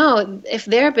 no, if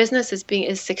their business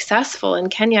is successful in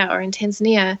Kenya or in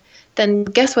Tanzania, then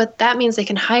guess what? That means they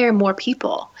can hire more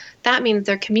people. That means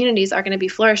their communities are going to be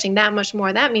flourishing that much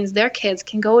more. That means their kids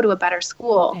can go to a better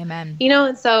school. Amen. You know,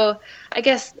 and so I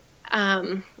guess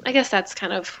that's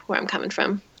kind of where I'm coming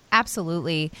from.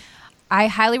 Absolutely. I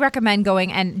highly recommend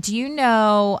going. And do you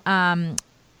know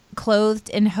Clothed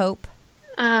in Hope?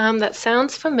 That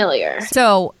sounds familiar.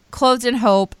 So Clothed in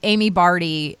Hope, Amy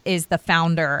Barty is the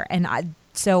founder. And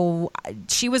so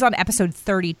she was on episode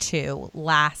 32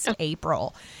 last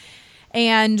April.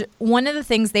 And one of the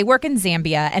things, they work in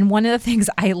Zambia, and one of the things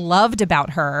I loved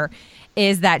about her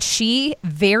is that she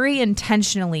very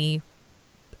intentionally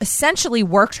essentially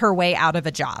worked her way out of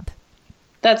a job.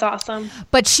 That's awesome.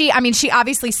 But she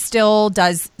obviously still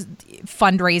does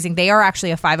fundraising. They are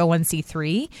actually a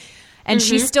 501c3. And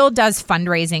she still does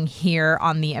fundraising here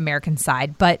on the American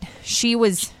side. But she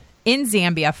was in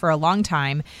Zambia for a long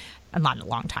time. Not a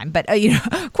long time, but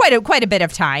quite a bit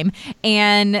of time.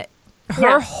 And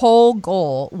her whole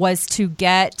goal was to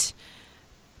get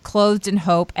Clothed in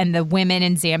Hope and the women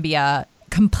in Zambia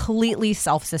completely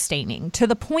self-sustaining, to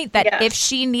the point that if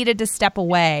she needed to step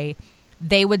away,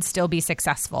 they would still be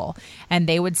successful and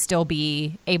they would still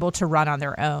be able to run on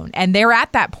their own. And they're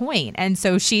at that point. And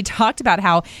so she talked about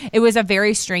how it was a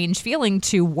very strange feeling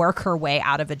to work her way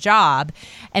out of a job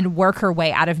and work her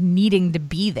way out of needing to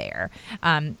be there.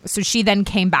 So she then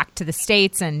came back to the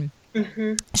States, and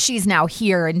she's now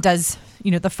here and does,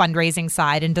 the fundraising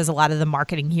side and does a lot of the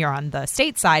marketing here on the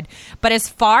state side. But as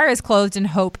far as Clothed in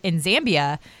Hope in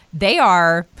Zambia,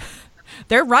 they're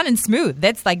running smooth.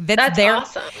 That's their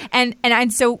awesome.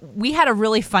 And so we had a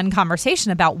really fun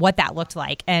conversation about what that looked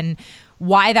like and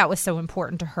why that was so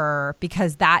important to her,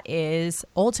 because that is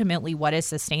ultimately what is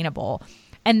sustainable.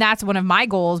 And that's one of my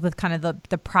goals with kind of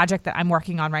the project that I'm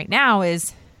working on right now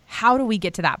is, how do we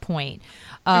get to that point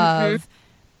of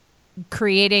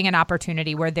creating an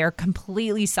opportunity where they're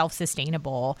completely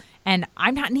self-sustainable and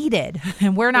I'm not needed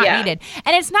and we're not needed.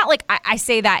 And it's not like I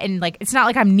say that in it's not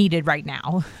like I'm needed right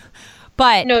now.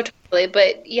 But no, totally.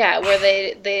 But where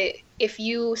they if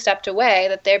you stepped away,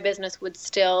 that their business would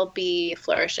still be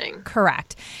flourishing.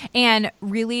 Correct. And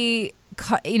really,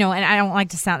 and I don't like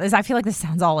to sound this, I feel like this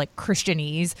sounds all like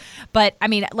Christianese, but I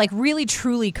mean, really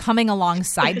truly coming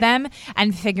alongside them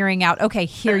and figuring out, okay,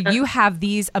 here you have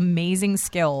these amazing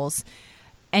skills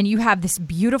and you have this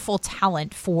beautiful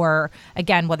talent for,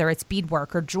 again, whether it's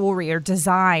beadwork or jewelry or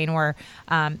design or,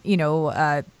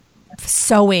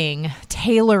 sewing,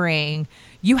 tailoring.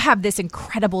 You have this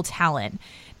incredible talent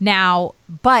now,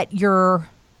 but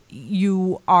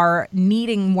you are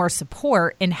needing more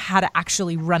support in how to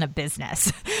actually run a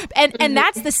business. And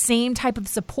that's the same type of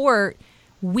support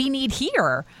we need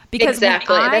here. Because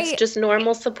exactly. That's just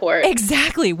normal support.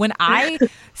 Exactly. When I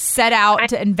set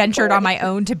out and ventured on my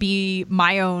own to be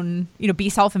my own, be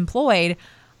self-employed,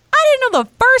 I didn't know the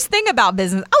first thing about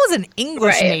business. I was an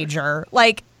English major.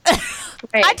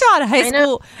 I taught high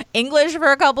school English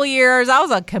for a couple years. I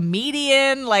was a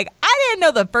comedian. I didn't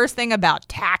know the first thing about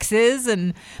taxes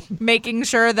and making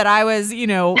sure that I was,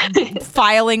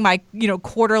 filing my,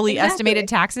 quarterly estimated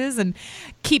taxes and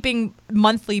keeping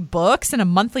monthly books and a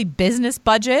monthly business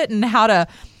budget and how to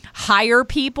hire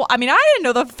people. I mean, I didn't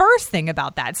know the first thing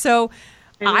about that. So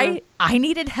I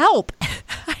needed help.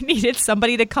 I needed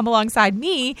somebody to come alongside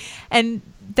me, and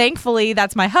thankfully,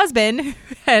 that's my husband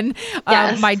and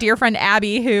my dear friend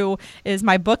Abby, who is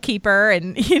my bookkeeper.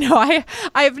 And,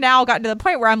 I've now gotten to the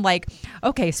point where I'm like,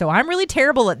 okay, so I'm really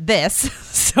terrible at this.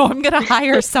 So I'm going to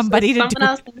hire somebody to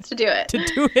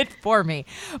do it for me.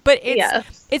 But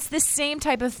it's the same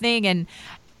type of thing. And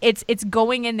it's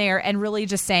going in there and really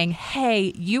just saying,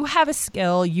 hey, you have a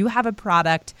skill, you have a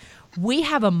product, we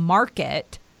have a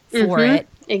market for it.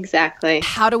 Exactly.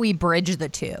 How do we bridge the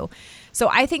two? So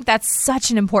I think that's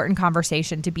such an important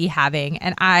conversation to be having.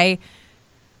 And I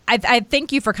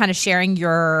thank you for kind of sharing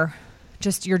your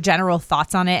general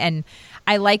thoughts on it. And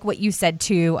I like what you said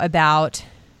too about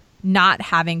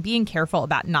being careful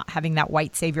about not having that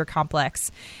white savior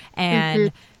complex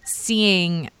and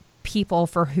seeing people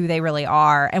for who they really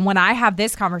are. And when I have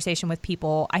this conversation with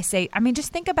people, I say, I mean,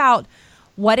 just think about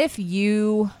what if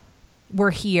you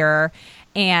were here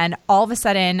and all of a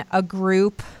sudden a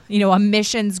group, a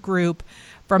missions group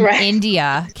from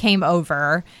India came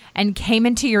over and came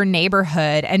into your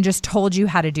neighborhood and just told you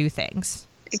how to do things.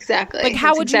 Exactly. Like,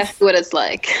 how would exactly what it's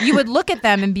like. You would look at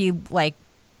them and be like,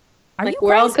 are you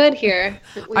we're crazy? all good here.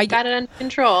 We've got it under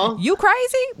control. You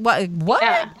crazy? What?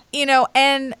 Yeah.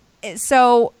 And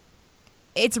so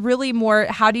it's really more,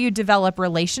 how do you develop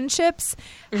relationships?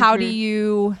 How do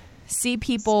you see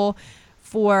people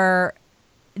for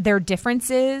their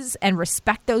differences and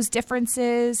respect those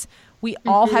differences? We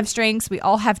all have strengths. We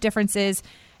all have differences.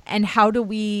 And how do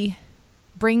we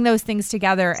bring those things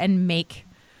together and make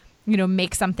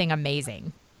something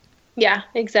amazing? Yeah,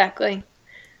 exactly.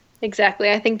 Exactly.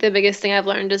 I think the biggest thing I've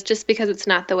learned is just because it's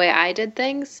not the way I did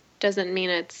things doesn't mean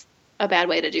it's a bad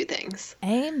way to do things.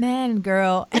 Amen,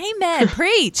 girl. Amen.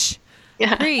 Preach.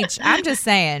 Yeah. Preach. I'm just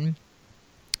saying.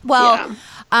 Well,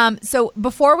 so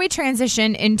before we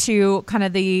transition into kind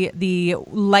of the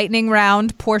lightning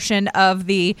round portion of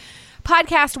the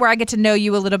podcast where I get to know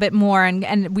you a little bit more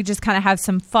and we just kind of have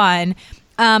some fun,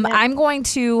 I'm going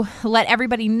to let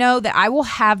everybody know that I will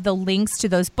have the links to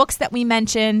those books that we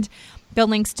mentioned, the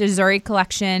links to Zuri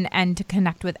Collection, and to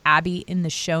connect with Abby in the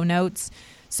show notes.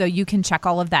 So you can check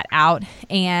all of that out.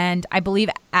 And I believe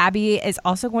Abby is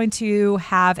also going to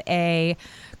have a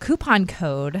coupon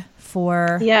code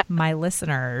for my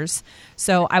listeners.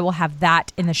 So I will have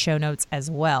that in the show notes as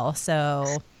well.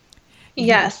 So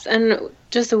yes. And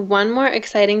just one more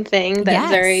exciting thing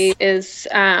that Zuri is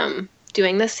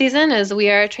doing this season is we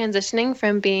are transitioning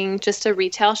from being just a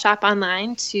retail shop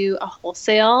online to a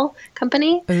wholesale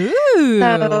company. Ooh.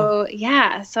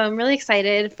 So I'm really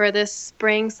excited for this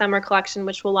spring summer collection,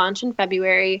 which will launch in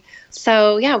February.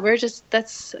 So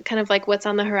that's kind of like what's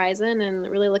on the horizon and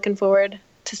really looking forward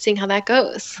to seeing how that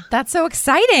goes. That's so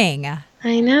exciting.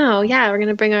 I know. Yeah. We're going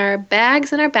to bring our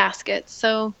bags and our baskets.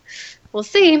 So we'll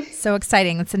see. So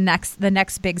exciting. It's the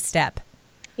next big step.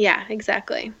 Yeah,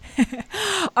 exactly.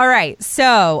 All right.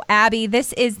 So, Abby,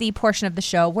 this is the portion of the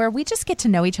show where we just get to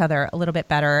know each other a little bit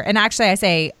better. And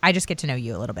actually, I just get to know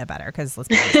you a little bit better because let's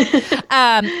be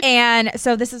honest. And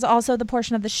so this is also the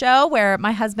portion of the show where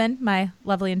my husband, my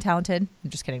lovely and talented, I'm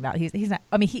just kidding, he's not,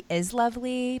 I mean, he is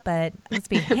lovely, but let's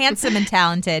be handsome and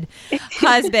talented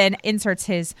husband inserts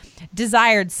his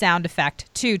desired sound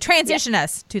effect to transition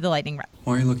us to the lightning round.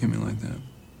 Why are you looking at me like that?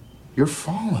 You're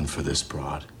falling for this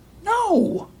broad.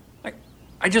 No!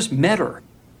 I just met her.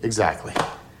 Exactly.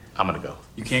 I'm gonna go.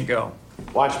 You can't go.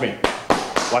 Watch me.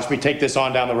 Watch me take this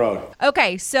on down the road.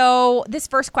 Okay, so this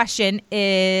first question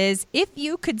is, if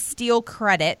you could steal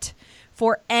credit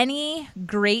for any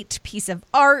great piece of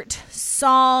art,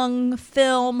 song,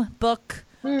 film, book,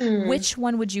 which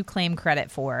one would you claim credit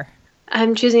for?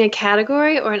 I'm choosing a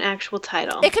category or an actual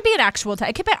title. It could be an actual title.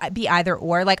 It could be either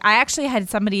or. Like, I actually had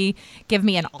somebody give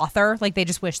me an author. Like, they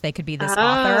just wish they could be this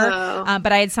author.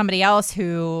 But I had somebody else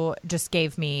who just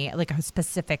gave me, like, a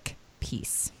specific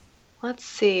piece. Let's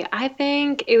see. I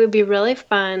think it would be really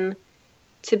fun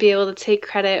to be able to take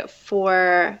credit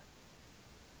for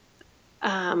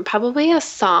probably a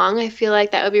song. I feel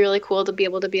like that would be really cool to be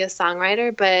able to be a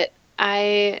songwriter. But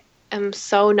I am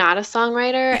so not a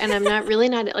songwriter, and I'm not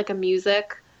like a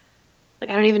music. Like,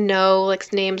 I don't even know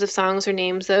like names of songs or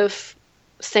names of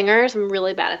singers. I'm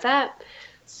really bad at that.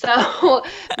 So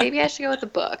maybe I should go with a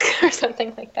book or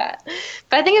something like that.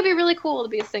 But I think it'd be really cool to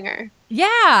be a singer.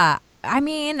 Yeah. I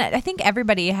mean, I think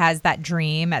everybody has that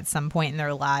dream at some point in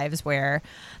their lives where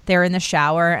they're in the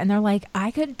shower and they're like,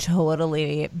 I could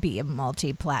totally be a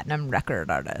multi-platinum record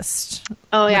artist.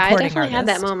 Oh, yeah. I definitely had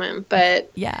that moment.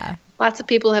 But yeah, lots of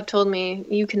people have told me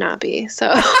you cannot be. So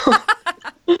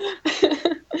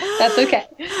that's okay.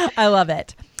 I love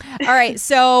it. All right.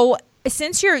 So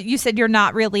since you said you're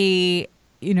not really,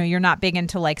 you're not big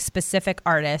into like specific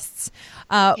artists.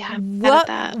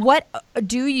 What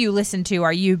do you listen to?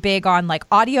 Are you big on like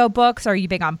audiobooks? Are you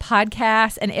big on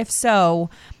podcasts? And if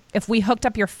so, if we hooked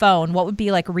up your phone, what would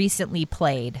be like recently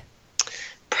played?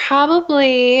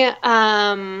 Probably,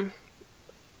 I'm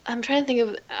trying to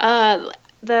think of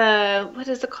what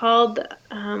is it called?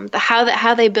 The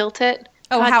How They Built It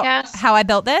podcast. How I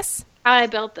Built This? How I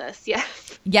Built This,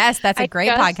 yes. Yes, that's a great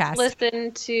podcast. I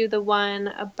listened to the one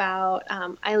about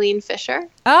Eileen Fisher.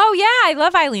 Oh yeah, I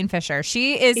love Eileen Fisher.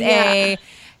 She is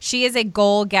a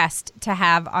goal guest to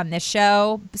have on this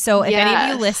show. So if any of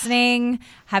you listening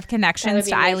have connections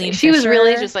to Eileen Fisher, she was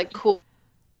really just like cool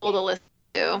to listen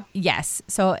to. Yes.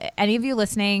 So any of you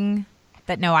listening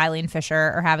that know Eileen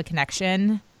Fisher or have a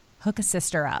connection, hook a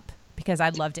sister up because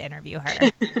I'd love to interview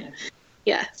her.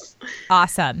 Yes.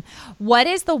 Awesome. What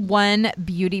is the one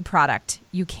beauty product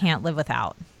you can't live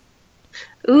without?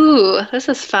 Ooh, this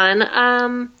is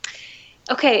fun.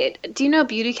 Okay, do you know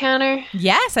Beauty Counter?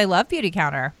 Yes, I love Beauty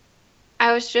Counter.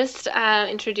 I was just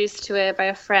introduced to it by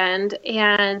a friend,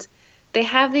 and they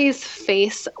have these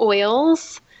face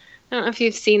oils. I don't know if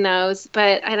you've seen those,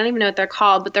 but I don't even know what they're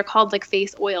called, but they're called like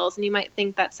face oils. And you might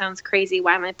think that sounds crazy.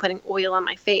 Why am I putting oil on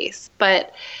my face?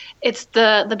 But it's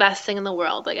the best thing in the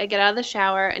world. Like I get out of the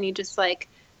shower and you just like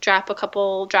drop a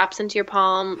couple drops into your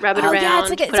palm, rub it around. Yeah,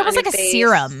 it's almost like a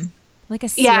serum. Like a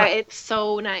serum. Yeah, it's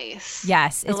so nice.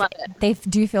 Yes. I love it. They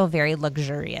do feel very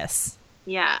luxurious.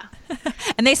 Yeah,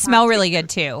 And they smell really good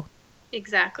too.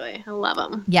 exactly. I love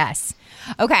them. Yes.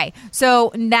 Okay.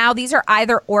 So now these are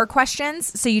either or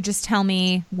questions. So you just tell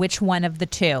me which one of the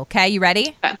two. Okay. You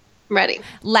ready? Okay, ready.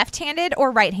 Left-handed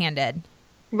or right-handed?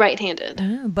 Right-handed.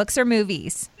 Ooh, books or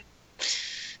movies?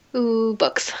 Ooh,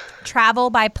 books. Travel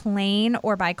by plane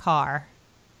or by car?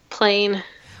 Plane.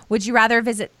 Would you rather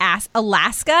visit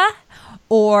Alaska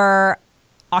or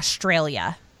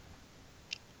Australia?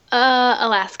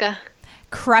 Alaska.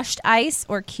 Crushed ice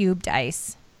or cubed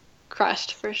ice?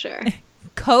 Crushed for sure.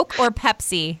 Coke or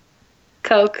Pepsi?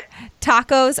 Coke.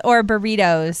 Tacos or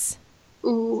burritos?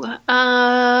 Ooh,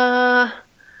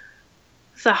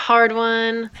 it's a hard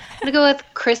one. I'm gonna go with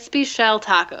crispy shell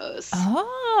tacos.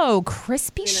 Oh,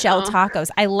 crispy shell tacos.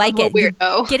 I like I'm a it. You're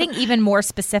weirdo. getting even more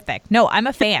specific. No, I'm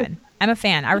a fan.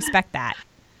 I respect that.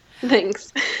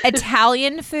 Thanks.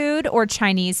 Italian food or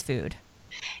Chinese food?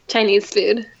 Chinese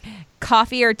food.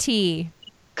 Coffee or tea?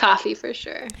 Coffee for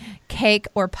sure. Cake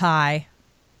or pie?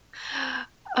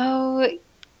 Oh,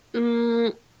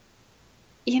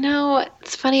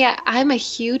 it's funny. I'm a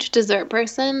huge dessert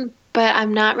person, but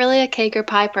I'm not really a cake or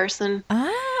pie person.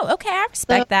 Oh, okay. I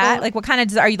respect that. Like, what kind of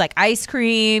dessert? Are you like ice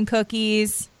cream,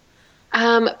 cookies?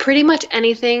 Pretty much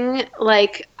anything.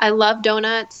 Like, I love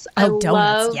donuts. I Donuts.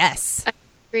 love Yes. ice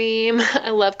cream. I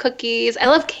love cookies. I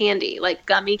love candy, like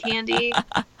gummy candy.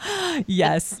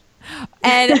 Yes.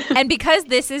 And because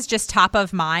this is just top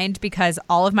of mind because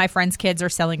all of my friends' kids are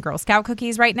selling Girl Scout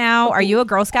cookies right now. Are you a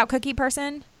Girl Scout cookie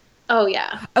person? Oh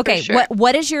yeah. Okay. For sure.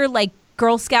 What is your like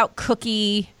Girl Scout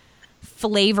cookie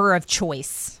flavor of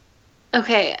choice?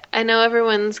 Okay, I know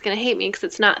everyone's gonna hate me because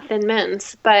it's not Thin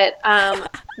Mints, but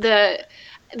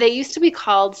they used to be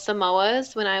called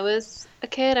Samoas when I was a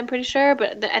kid. I'm pretty sure,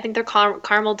 but I think they're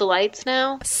Caramel Delights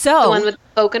now. So the one with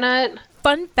coconut.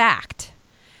 Fun fact.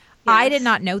 I did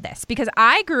not know this because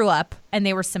I grew up and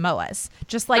they were Samoas,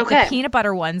 just like the peanut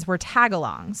butter ones were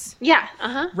tagalongs. Yeah.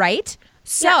 Right?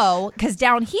 So, because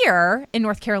down here in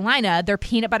North Carolina, they're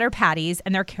peanut butter patties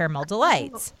and they're caramel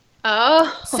delights.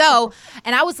 Oh. So,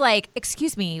 and I was like,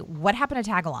 excuse me, what happened to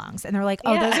tagalongs? And they're like,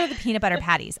 oh, those are the peanut butter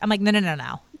patties. I'm like, no.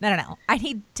 I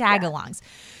need tagalongs.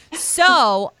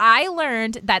 So I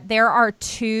learned that there are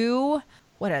two,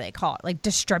 what are they called? Like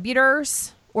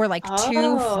distributors or like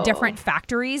two different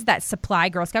factories that supply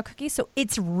Girl Scout cookies. So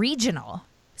it's regional.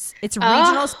 It's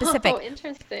regional specific. Oh,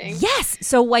 interesting. Yes.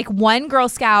 So like one Girl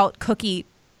Scout cookie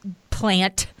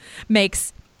plant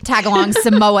makes tagalongs,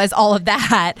 Samoas, all of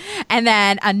that. And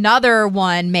then another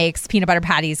one makes peanut butter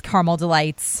patties, caramel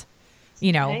delights,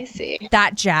 I see.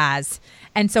 that jazz.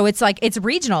 And so it's like, it's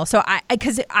regional. So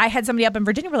because I had somebody up in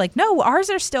Virginia, we're like, no, ours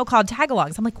are still called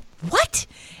tagalongs. I'm like, what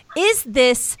is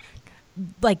this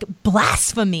like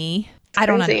blasphemy? I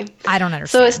don't understand.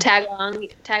 So is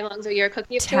tagalongs are your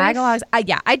cookie of choice? Tagalongs,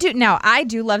 I do. Now, I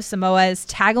do love Samoas.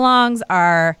 Tagalongs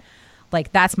are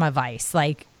like, that's my vice.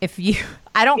 Like,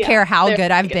 I don't care how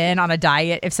good I've been on a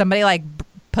diet. If somebody like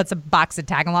puts a box of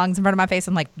tagalongs in front of my face,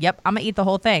 I'm like, yep, I'm gonna eat the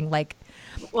whole thing. Like,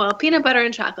 well, peanut butter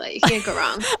and chocolate, you can't go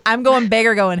wrong. I'm going big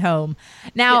or going home.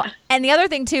 Now, and the other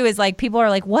thing too is like, people are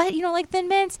like, what? You don't like Thin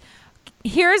Mints?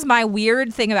 Here's my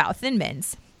weird thing about Thin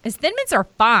Mints is Thin Mints are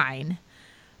fine.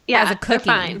 Yeah, as a cookie.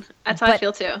 they're fine. That's how I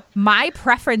feel too. My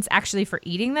preference actually for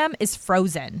eating them is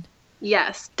frozen.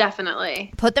 Yes,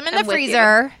 definitely. Put them in the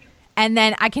freezer, and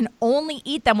then I can only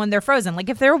eat them when they're frozen. Like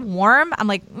if they're warm, I'm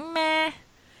like, meh.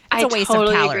 It's a waste of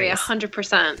calories. I totally agree,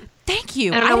 100%. Thank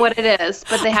you. I don't know what it is,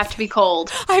 but they have to be cold.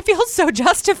 I feel so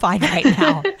justified right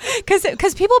now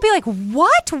because people be like,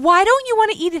 "What? Why don't you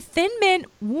want to eat a Thin Mint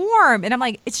warm?" And I'm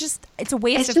like, "It's a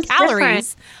waste of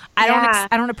calories. I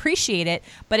don't appreciate it.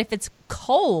 But if it's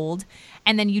cold,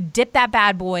 and then you dip that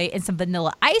bad boy in some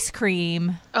vanilla ice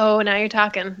cream, oh, now you're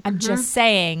talking. I'm just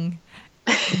saying."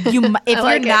 If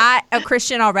you're not a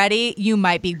Christian already, you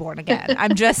might be born again.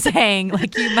 I'm just saying,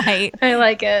 like you might. I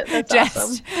like it. That's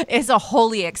awesome. It's a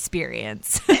holy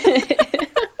experience.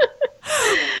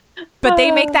 But they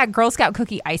make that Girl Scout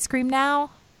cookie ice cream now.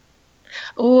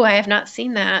 Oh, I have not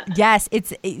seen that. Yes,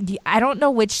 I don't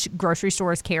know which grocery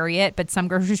stores carry it, but some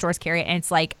grocery stores carry it, and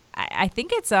it's like I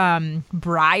think it's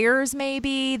Breyers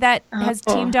maybe that has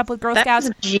teamed up with Girl Scouts.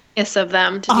 That's genius of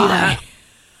them to do that.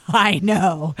 I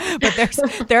know,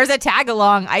 but there's a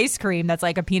tag-along ice cream that's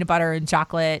like a peanut butter and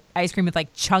chocolate ice cream with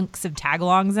like chunks of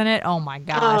tag-alongs in it. Oh my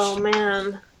gosh! Oh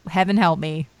man, heaven help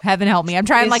me! Heaven help me! I'm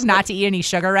trying like not to eat any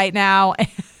sugar right now.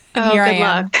 And here I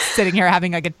am sitting here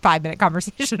having like a 5-minute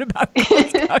conversation about Girl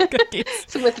Scout cookies.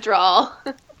 It's a withdrawal.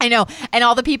 I know, and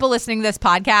all the people listening to this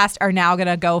podcast are now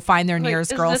gonna go find their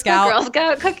nearest Girl Scout. Girl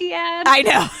Scout cookie ad. I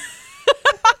know.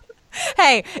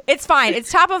 Hey, it's fine.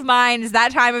 It's top of mind. It's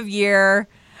that time of year.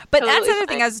 But totally that's the other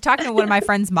thing. I was talking to one of my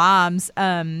friend's moms,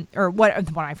 one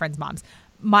of my friend's moms,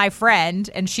 my friend,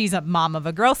 and she's a mom of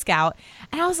a Girl Scout.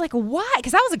 And I was like, why?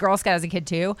 Because I was a Girl Scout as a kid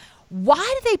too. Why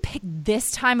do they pick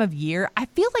this time of year? I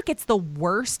feel like it's the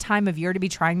worst time of year to be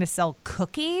trying to sell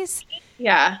cookies.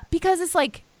 Yeah. Because it's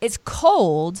like, it's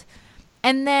cold,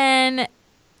 and then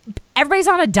everybody's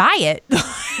on a diet.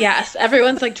 Yes,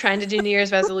 everyone's like trying to do New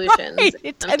Year's resolutions. Right.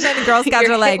 And then the Girl Scouts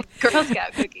are like, Girl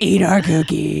Scout cookies. Eat our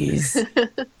cookies.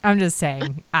 I'm just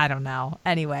saying. I don't know.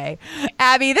 Anyway,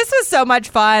 Abby, this was so much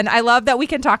fun. I love that we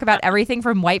can talk about everything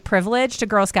from white privilege to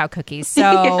Girl Scout cookies. So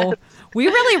yes. We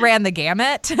really ran the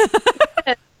gamut.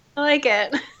 I like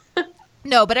it.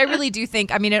 No, but I really do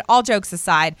think, I mean, all jokes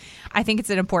aside, I think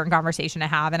it's an important conversation to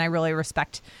have, and I really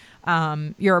respect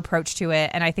your approach to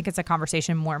it. And I think it's a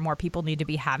conversation more and more people need to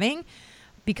be having,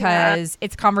 because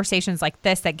it's conversations like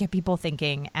this that get people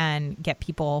thinking and get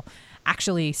people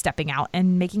actually stepping out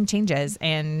and making changes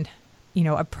and, you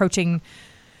know, approaching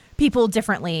people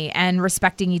differently and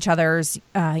respecting each other's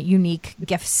unique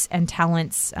gifts and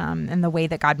talents and the way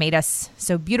that God made us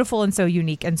so beautiful and so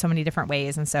unique in so many different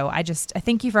ways. And so I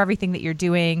thank you for everything that you're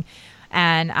doing.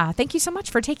 And thank you so much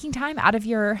for taking time out of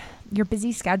your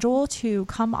busy schedule to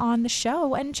come on the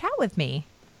show and chat with me.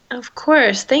 Of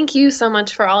course. Thank you so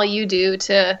much for all you do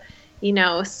to, you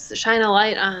know, shine a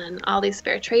light on all these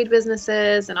fair trade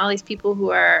businesses and all these people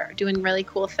who are doing really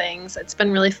cool things. It's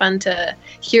been really fun to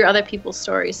hear other people's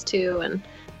stories too. And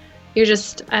you're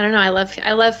just, I don't know,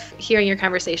 I love hearing your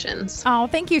conversations. Oh,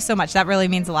 thank you so much. That really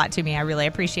means a lot to me. I really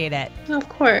appreciate it. Of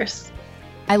course.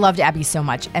 I loved Abby so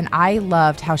much, and I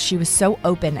loved how she was so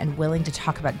open and willing to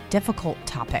talk about difficult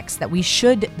topics that we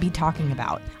should be talking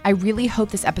about. I really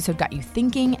hope this episode got you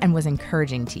thinking and was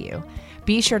encouraging to you.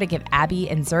 Be sure to give Abby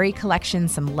and Zuri Collection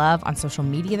some love on social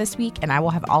media this week, and I will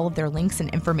have all of their links and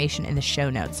information in the show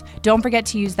notes. Don't forget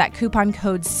to use that coupon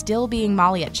code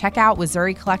STILLBEINGMolly at checkout with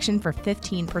Zuri Collection for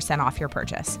 15% off your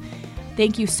purchase.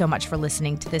 Thank you so much for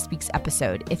listening to this week's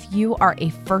episode. If you are a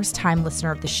first-time listener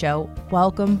of the show,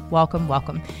 welcome, welcome,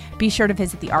 welcome. Be sure to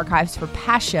visit the archives for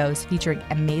past shows featuring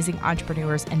amazing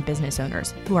entrepreneurs and business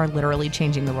owners who are literally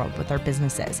changing the world with their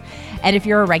businesses. And if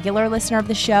you're a regular listener of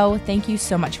the show, thank you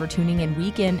so much for tuning in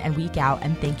and week out,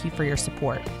 and thank you for your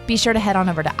support. Be sure to head on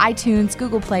over to iTunes,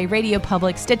 Google Play, Radio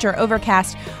Public, Stitcher,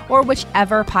 Overcast, or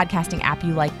whichever podcasting app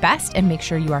you like best, and make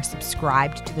sure you are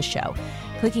subscribed to the show.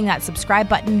 Clicking that subscribe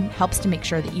button helps to make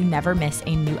sure that you never miss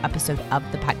a new episode of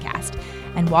the podcast.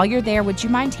 And while you're there, would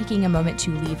you mind taking a moment to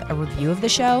leave a review of the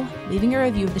show? Leaving a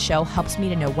review of the show helps me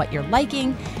to know what you're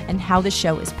liking and how the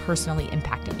show is personally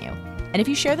impacting you. And if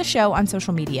you share the show on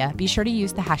social media, be sure to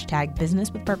use the hashtag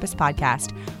Business with Purpose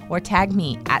Podcast or tag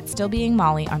me at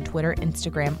StillBeingMolly on Twitter,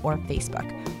 Instagram, or Facebook.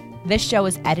 This show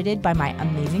is edited by my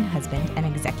amazing husband and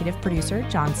executive producer,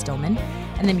 John Stillman,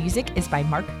 and the music is by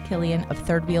Mark Killian of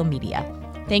Third Wheel Media.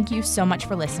 Thank you so much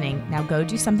for listening. Now go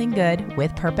do something good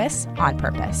with purpose on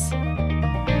purpose.